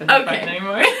artichoke dip in the front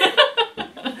anymore.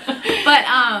 But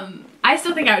I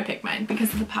still think I would pick mine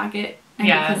because of the pocket and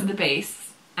because of the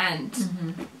base.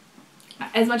 And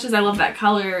as much as I love that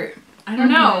color, I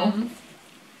don't know.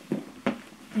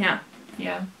 Yeah.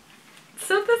 Yeah.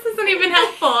 So this isn't even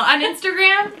helpful. On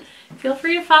Instagram, feel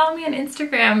free to follow me on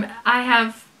Instagram. I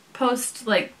have post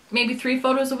like maybe 3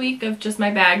 photos a week of just my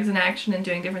bags in action and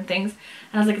doing different things.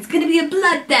 And I was like, it's going to be a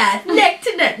bloodbath, neck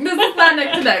to neck. This is not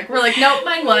neck to neck. We're like, nope,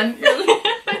 mine won.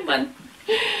 Mine won.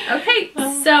 Okay,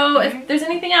 so if there's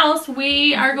anything else,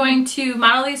 we are going to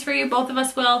model these for you. Both of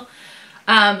us will.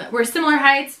 We're similar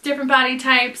heights, different body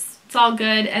types. It's all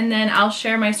good. And then I'll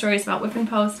share my stories about Whipping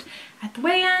Post at the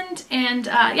weigh end. And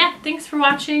yeah, thanks for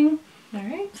watching. All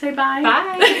right. Say bye.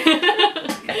 Bye.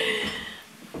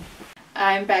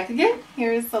 I'm back again.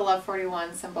 Here's the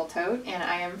Love41 symbol tote, and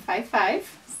I am 5'5",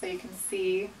 so you can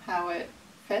see how it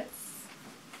fits.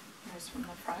 Here's from the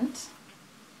front.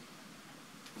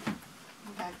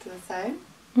 Back to the side.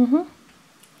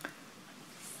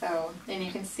 So, and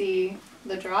you can see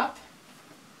the drop.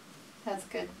 That's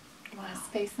good amount of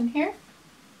space in here.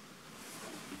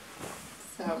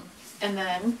 So, and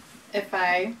then if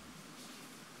I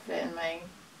put it in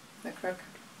the crook,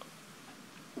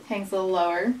 hangs a little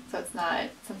lower, so it's not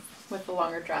with the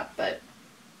longer drop, but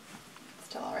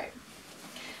still all right.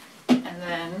 And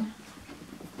then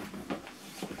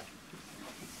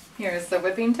here's the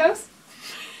whipping toast.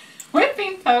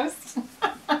 Whipping post.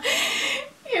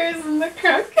 Here's in the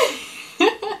crook.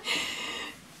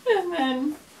 And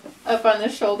then up on the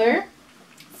shoulder,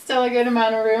 still a good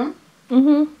amount of room.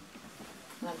 And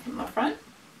then from the front.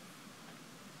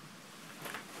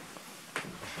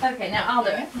 Okay, now I'll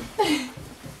do it.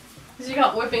 Did you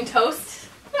call it whipping toast?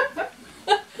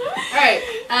 Alright,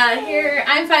 here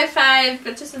I'm 5'5",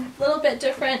 but just a little bit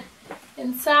different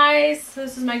in size. So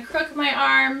this is my crook of my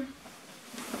arm.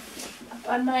 Up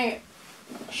on my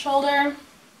shoulder.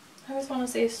 I always want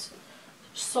to say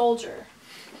soldier.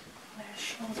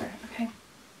 Shoulder, okay.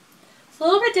 It's a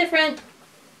little bit different,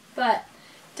 but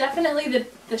definitely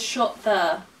the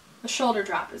shoulder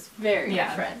drop is very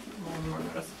different. More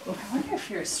noticeable. I wonder if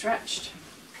yours stretched.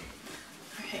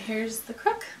 Okay, here's the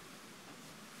crook.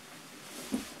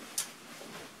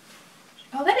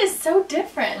 Oh, that is so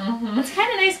different. It's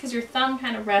kind of nice because your thumb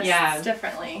kind of rests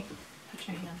differently. Put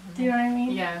your hand on Do you know what I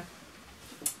mean? Yeah.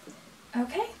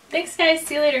 Okay, thanks guys.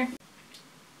 See you later.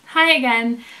 Hi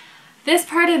again. This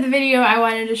part of the video I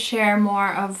wanted to share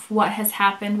more of what has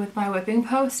happened with my Whipping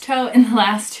Post tote in the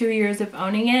last 2 years of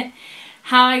owning it.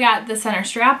 How I got the center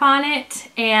strap on it,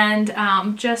 and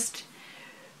just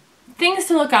things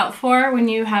to look out for when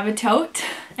you have a tote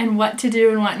and what to do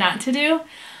and what not to do.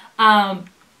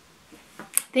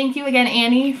 Thank you again,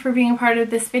 Annie, for being a part of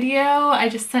this video. I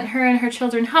just sent her and her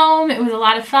children home. It was a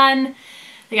lot of fun.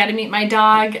 They got to meet my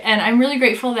dog, and I'm really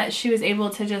grateful that she was able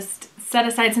to just set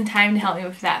aside some time to help me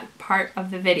with that part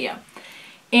of the video.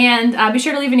 And be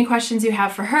sure to leave any questions you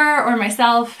have for her or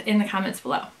myself in the comments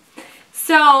below.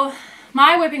 So,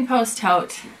 my Whipping Post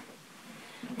tote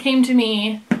came to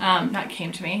me,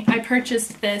 I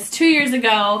purchased this 2 years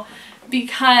ago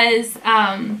because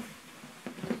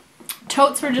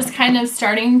totes were just kind of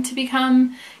starting to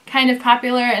become kind of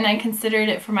popular, and I considered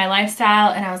it for my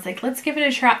lifestyle, and I was like, let's give it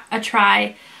a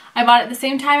try. I bought it at the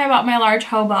same time I bought my large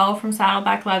hobo from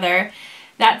Saddleback Leather.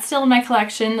 That's still in my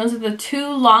collection. Those are the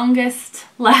 2 longest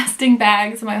lasting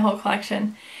bags in my whole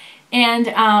collection. And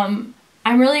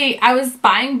I was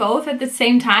buying both at the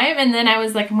same time, and then I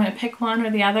was like, I'm going to pick one or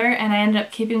the other, and I ended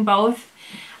up keeping both.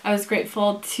 I was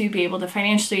grateful to be able to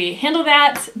financially handle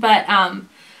that, but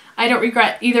I don't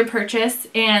regret either purchase.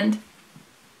 And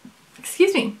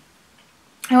excuse me,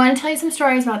 I want to tell you some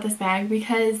stories about this bag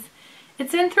because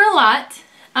it's been through a lot.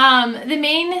 The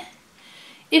main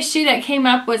issue that came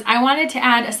up was I wanted to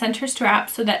add a center strap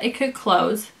so that it could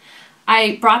close.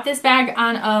 I brought this bag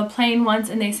on a plane once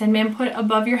and they said, ma'am, put it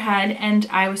above your head, and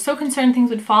I was so concerned things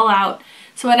would fall out.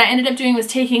 So what I ended up doing was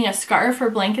taking a scarf or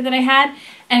blanket that I had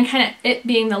and kind of it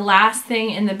being the last thing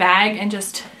in the bag and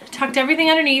just tucked everything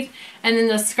underneath, and then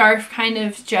the scarf kind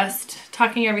of just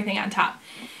tucking everything on top.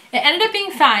 It ended up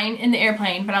being fine in the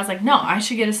airplane, but I was like, no, I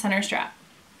should get a center strap.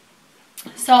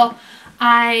 So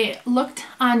I looked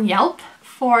on Yelp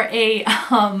for a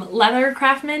leather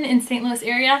craftsman in St. Louis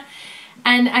area.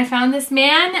 And I found this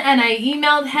man and I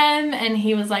emailed him and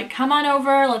he was like, come on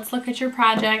over, let's look at your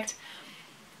project.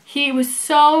 He was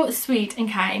so sweet and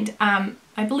kind.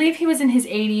 I believe he was in his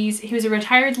 80s. He was a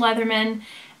retired leatherman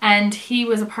and he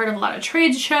was a part of a lot of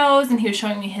trade shows and he was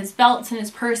showing me his belts and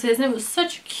his purses, and it was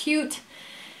such a cute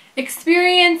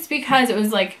experience because it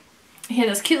was like he had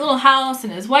this cute little house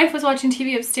and his wife was watching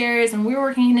TV upstairs and we were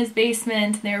working in his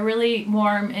basement and they were really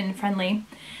warm and friendly.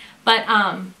 But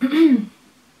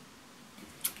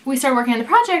we started working on the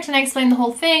project and I explained the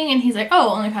whole thing and he's like,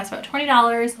 oh, it only costs about $20.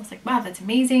 I was like, wow, that's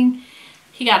amazing.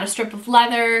 He got a strip of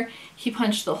leather, he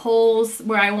punched the holes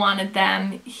where I wanted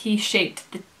them, he shaped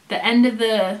the end of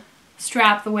the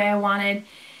strap the way I wanted,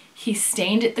 he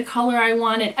stained it the color I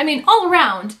wanted. I mean, all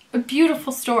around, a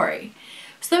beautiful story.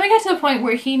 So then we got to the point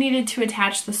where he needed to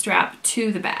attach the strap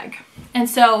to the bag. And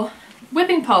so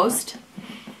Whipping Post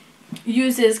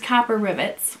uses copper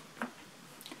rivets.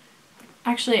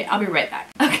 Actually, I'll be right back.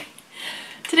 Okay.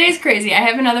 Today's crazy. I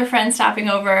have another friend stopping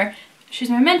over. She's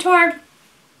my mentor.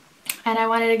 And I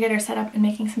wanted to get her set up and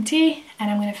making some tea. And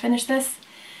I'm going to finish this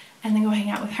and then go hang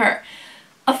out with her.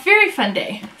 A very fun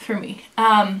day for me.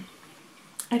 I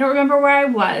don't remember where I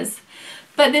was.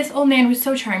 But this old man was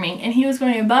so charming. And he was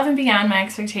going above and beyond my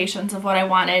expectations of what I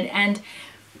wanted. And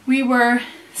we were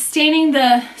staining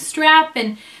the strap.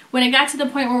 And when it got to the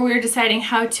point where we were deciding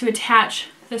how to attach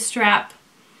the strap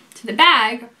to the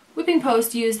bag, Whipping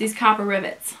Post used these copper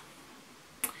rivets.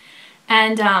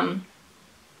 And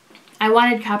I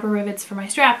wanted copper rivets for my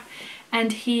strap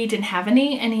and he didn't have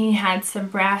any, and he had some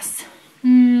brass,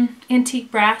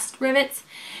 antique brass rivets,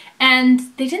 and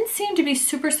they didn't seem to be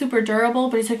super durable,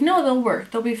 but he's like, no, they'll work,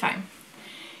 they'll be fine.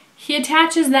 He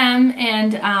attaches them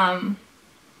and I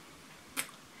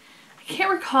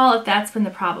can't recall if that's when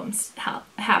the problems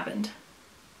happened.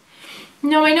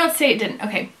 No, my notes say it didn't.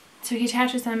 Okay. So he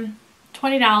attaches them,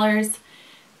 $20,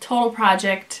 total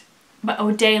project, but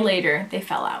a day later they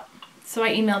fell out. So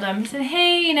I emailed him and said,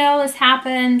 hey, you know, this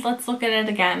happened, let's look at it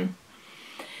again.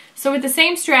 So with the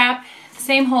same strap, the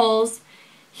same holes,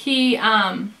 he,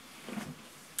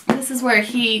 this is where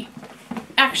he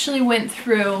actually went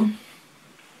through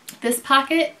this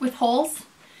pocket with holes.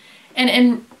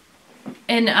 And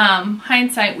in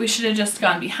hindsight, we should have just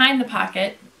gone behind the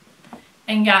pocket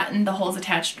and gotten the holes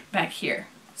attached back here.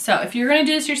 So if you're going to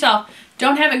do this yourself,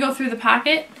 don't have it go through the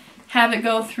pocket, have it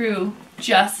go through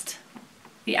just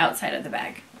the outside of the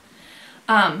bag.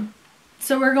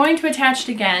 So we're going to attach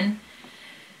it again.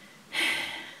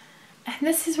 And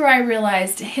this is where I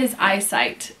realized his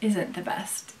eyesight isn't the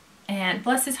best. And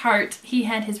bless his heart, he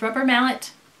had his rubber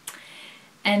mallet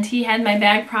and he had my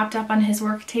bag propped up on his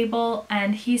work table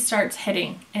and he starts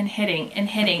hitting and hitting and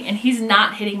hitting, and he's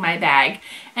not hitting my bag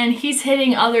and he's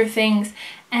hitting other things.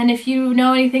 And if you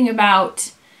know anything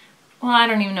about, well, I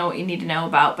don't even know what you need to know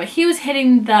about, but he was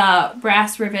hitting the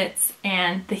brass rivets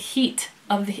and the heat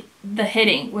of the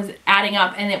hitting was adding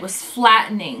up and it was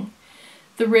flattening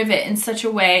the rivet in such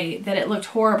a way that it looked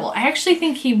horrible. I actually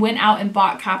think he went out and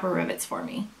bought copper rivets for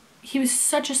me. He was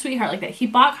such a sweetheart like that. He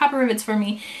bought copper rivets for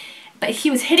me, but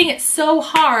he was hitting it so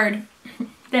hard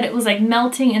that it was like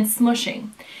melting and smushing.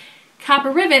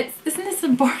 Copper rivets, isn't this a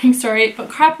boring story, but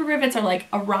copper rivets are like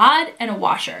a rod and a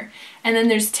washer. And then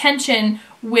there's tension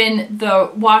when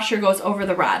the washer goes over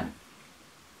the rod.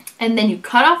 And then you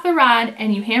cut off the rod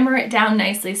and you hammer it down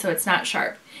nicely so it's not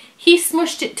sharp. He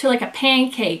smushed it to like a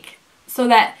pancake so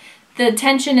that the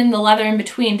tension in the leather in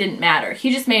between didn't matter.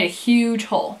 He just made a huge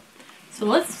hole. So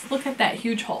let's look at that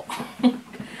huge hole.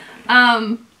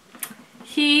 Can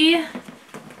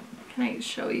I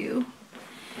show you?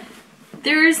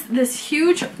 There's this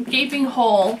huge gaping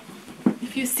hole,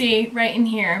 if you see right in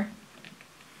here.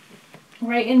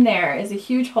 Right in there is a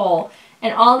huge hole,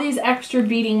 and all these extra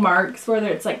beading marks, whether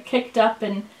it's like picked up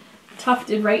and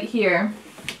tufted right here.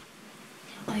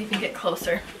 I'll even get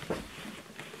closer.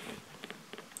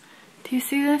 Do you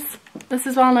see this? This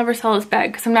is why I'll never sell this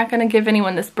bag, because I'm not going to give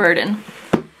anyone this burden.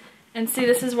 And see,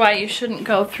 this is why you shouldn't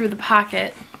go through the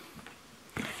pocket.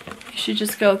 You should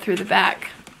just go through the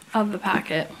back of the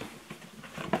pocket.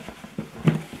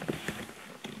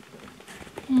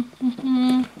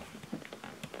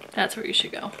 That's where you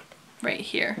should go. Right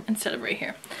here instead of right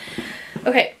here.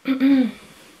 Okay.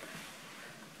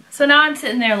 So now I'm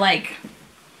sitting there like,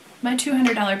 my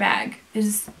 $200 bag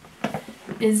is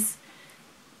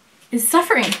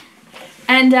suffering.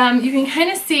 And you can kind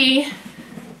of see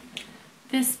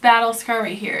this battle scar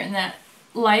right here in that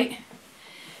light.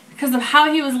 Because of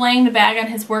how he was laying the bag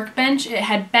on his workbench, it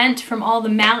had bent from all the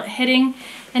mallet hitting,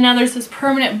 and now there's this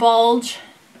permanent bulge.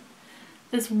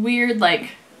 This weird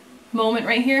like moment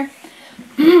right here.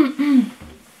 And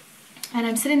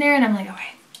I'm sitting there and I'm like,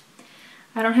 okay,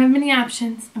 I don't have many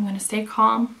options. I'm going to stay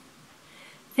calm,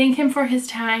 thank him for his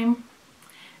time,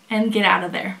 and get out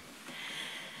of there.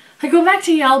 I go back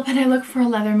to Yelp and I look for a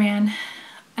Leatherman,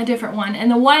 a different one.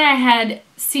 And the one I had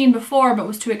seen before but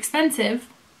was too expensive,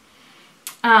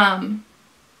 yeah,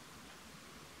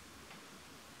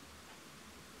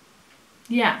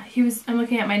 I'm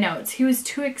looking at my notes. He was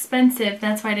too expensive,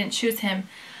 that's why I didn't choose him.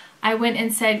 I went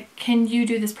and said, can you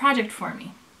do this project for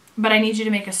me? But I need you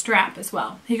to make a strap as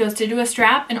well. He goes, to do a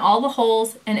strap and all the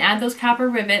holes and add those copper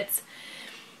rivets,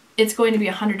 it's going to be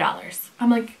 $100. I'm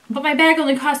like, but my bag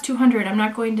only costs $200. I'm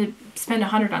not going to spend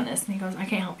 $100 on this. And he goes, I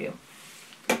can't help you.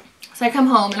 So I come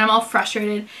home and I'm all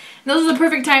frustrated. And those are the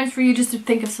perfect times for you just to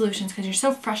think of solutions because you're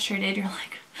so frustrated. You're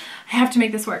like, I have to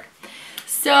make this work.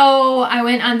 So I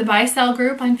went on the buy sell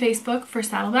group on Facebook for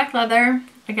Saddleback Leather.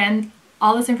 Again,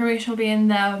 all this information will be in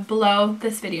the below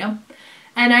this video.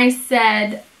 And I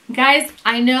said, guys,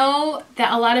 I know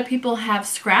that a lot of people have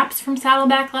scraps from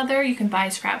Saddleback Leather. You can buy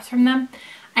scraps from them.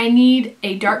 I need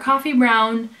a dark coffee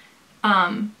brown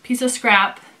piece of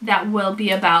scrap that will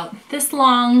be about this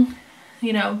long,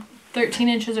 you know, 13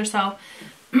 inches or so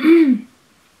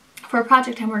for a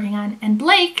project I'm working on. And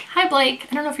Blake, hi Blake,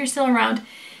 I don't know if you're still around.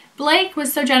 Blake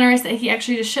was so generous that he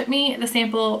actually just shipped me the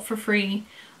sample for free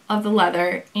of the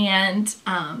leather. And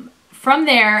from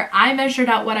there, I measured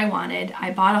out what I wanted.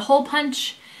 I bought a hole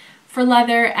punch for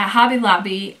leather at Hobby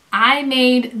Lobby. I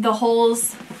made the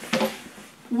holes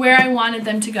where I wanted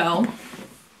them to go.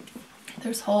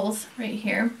 There's holes right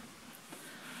here.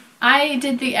 I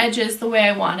did the edges the way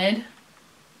I wanted.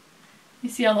 You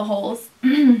see all the holes?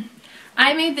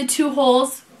 I made the 2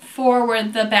 holes for where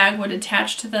the bag would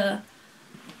attach to the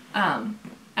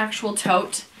actual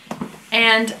tote.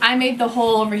 And I made the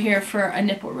hole over here for a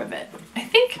nipple rivet. I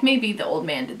think maybe the old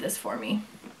man did this for me.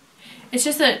 It's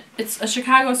just it's a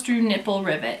Chicago screw nipple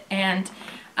rivet, and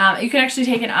you can actually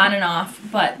take it on and off,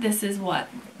 but this is what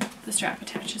the strap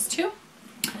attaches to.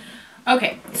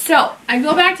 Okay, so I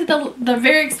go back to the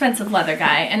very expensive leather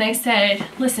guy, and I said,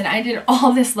 listen, I did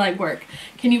all this legwork.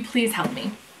 Can you please help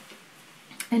me?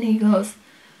 And he goes,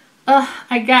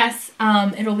 I guess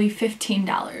it'll be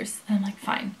 $15. And I'm like,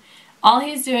 fine. All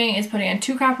he's doing is putting on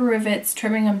 2 copper rivets,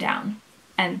 trimming them down,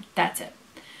 and that's it.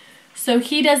 So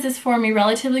he does this for me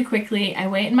relatively quickly. I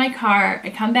wait in my car, I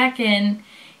come back in,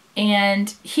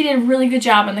 and he did a really good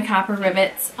job on the copper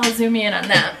rivets. I'll zoom in on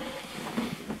that.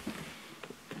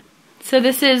 So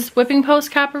this is Whipping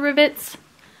Post copper rivets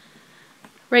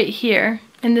right here,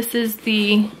 and this is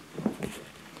the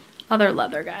other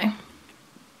leather guy.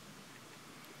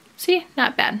 See,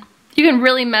 not bad. You can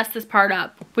really mess this part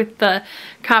up with the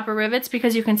copper rivets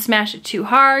because you can smash it too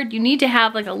hard. You need to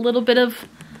have like a little bit of,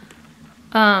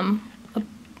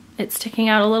 it's sticking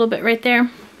out a little bit right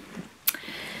there.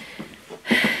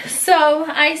 So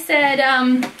I said,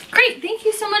 great, thank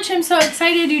you so much. I'm so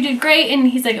excited. You did great. And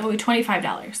he's like, oh,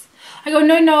 $25. I go,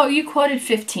 no, you quoted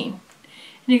 15. And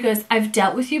he goes, I've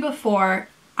dealt with you before.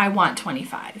 I want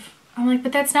 25. I'm like,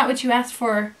 but that's not what you asked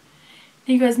for. And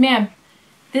he goes, ma'am,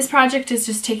 this project is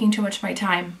just taking too much of my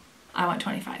time. I want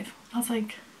 25. I was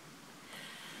like,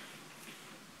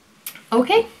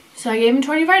 okay. So I gave him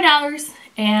 $25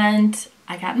 and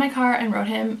I got in my car and wrote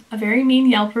him a very mean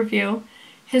Yelp review.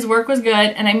 His work was good,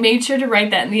 and I made sure to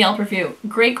write that in the Yelp review.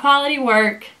 Great quality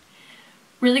work,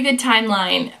 really good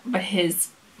timeline, but his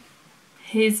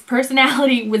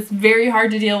personality was very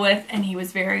hard to deal with, and he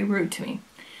was very rude to me.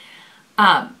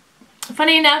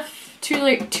 Funny enough,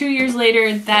 2 years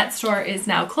later, that store is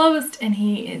now closed, and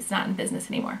he is not in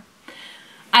business anymore.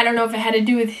 I don't know if it had to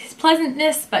do with his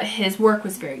pleasantness, but his work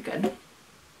was very good.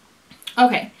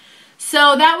 Okay,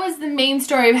 so that was the main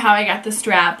story of how I got the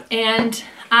strap, and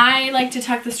I like to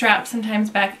tuck the strap sometimes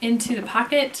back into the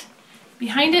pocket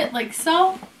behind it, like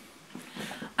so.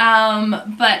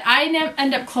 But I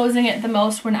end up closing it the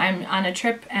most when I'm on a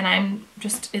trip and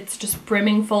it's just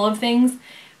brimming full of things.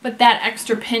 But that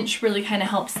extra pinch really kind of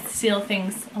helps seal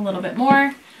things a little bit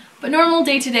more. But normal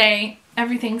day to day,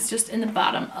 everything's just in the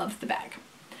bottom of the bag.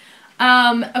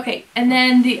 Okay, and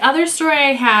then the other story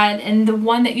I had, and the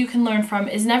one that you can learn from,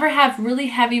 is never have really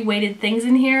heavy weighted things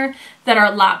in here that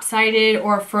are lopsided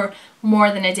or for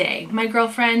more than a day. My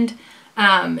girlfriend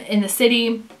in the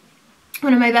city,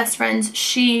 one of my best friends,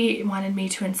 she wanted me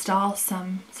to install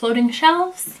some floating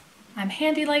shelves. I'm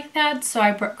handy like that, so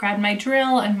I grabbed my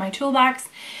drill and my toolbox,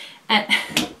 and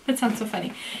that sounds so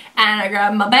funny. And I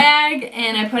grabbed my bag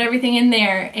and I put everything in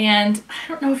there, and I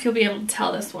don't know if you'll be able to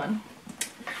tell this one.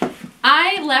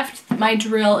 I left my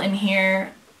drill in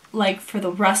here like for the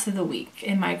rest of the week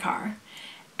in my car,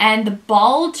 and the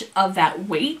bulge of that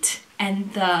weight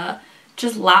and the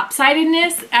just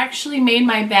lopsidedness actually made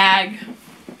my bag,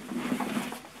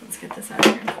 let's get this out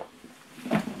of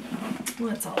here.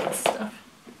 What's all this stuff?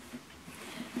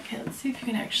 Okay, let's see if you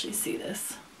can actually see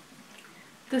this.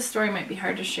 This story might be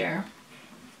hard to share.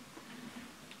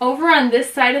 Over on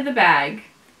this side of the bag,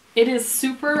 it is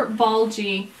super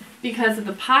bulgy because of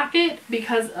the pocket,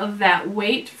 because of that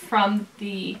weight from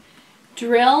the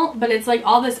drill, but it's like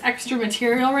all this extra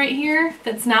material right here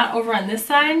that's not over on this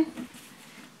side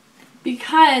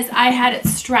because I had it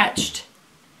stretched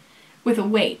with a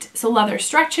weight. So leather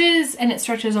stretches and it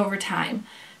stretches over time.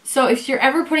 So if you're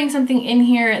ever putting something in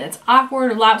here that's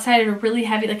awkward or lopsided or really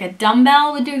heavy, like a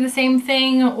dumbbell would do the same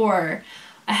thing, or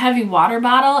a heavy water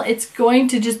bottle, it's going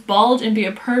to just bulge and be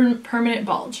a permanent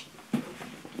bulge.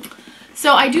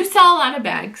 So I do sell a lot of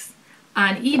bags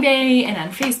on eBay and on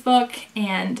Facebook,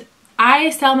 and I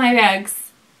sell my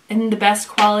bags in the best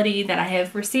quality that I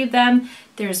have received them.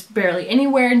 There's barely any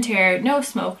wear and tear, no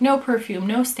smoke, no perfume,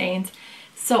 no stains.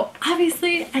 So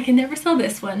obviously I can never sell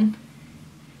this one,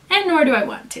 and nor do I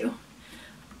want to.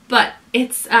 But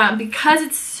it's because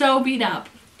it's so beat up,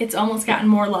 it's almost gotten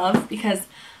more love because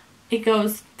it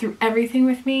goes through everything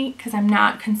with me, because I'm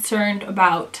not concerned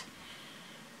about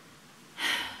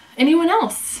anyone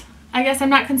else. I guess I'm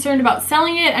not concerned about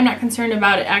selling it. I'm not concerned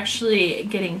about it actually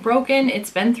getting broken. It's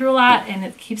been through a lot and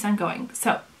it keeps on going.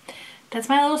 So that's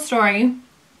my little story.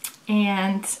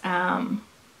 And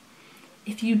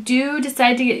if you do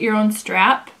decide to get your own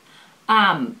strap,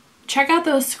 check out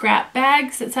those scrap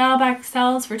bags that Saddleback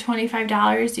sells for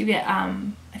 $25. You get,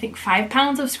 I think, 5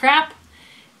 pounds of scrap.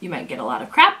 You might get a lot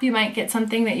of crap. You might get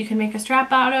something that you can make a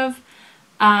strap out of.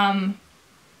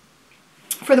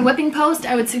 For the Whipping Post,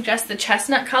 I would suggest the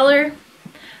chestnut color.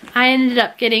 I ended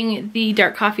up getting the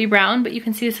dark coffee brown, but you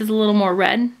can see this is a little more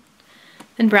red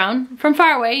than brown. From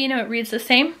far away, you know, it reads the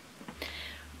same.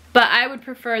 But I would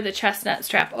prefer the chestnut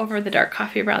strap over the dark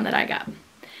coffee brown that I got.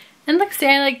 And look, see,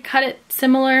 I like cut it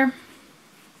similar.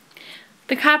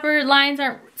 The copper lines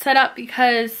aren't set up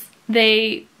because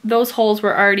those holes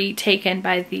were already taken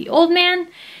by the old man,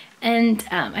 and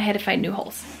I had to find new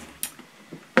holes.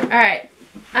 Alright,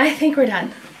 I think we're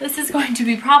done. This is going to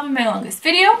be probably my longest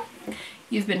video.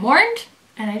 You've been warned,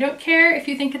 and I don't care if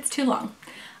you think it's too long.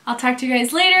 I'll talk to you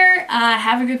guys later.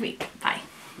 Have a good week.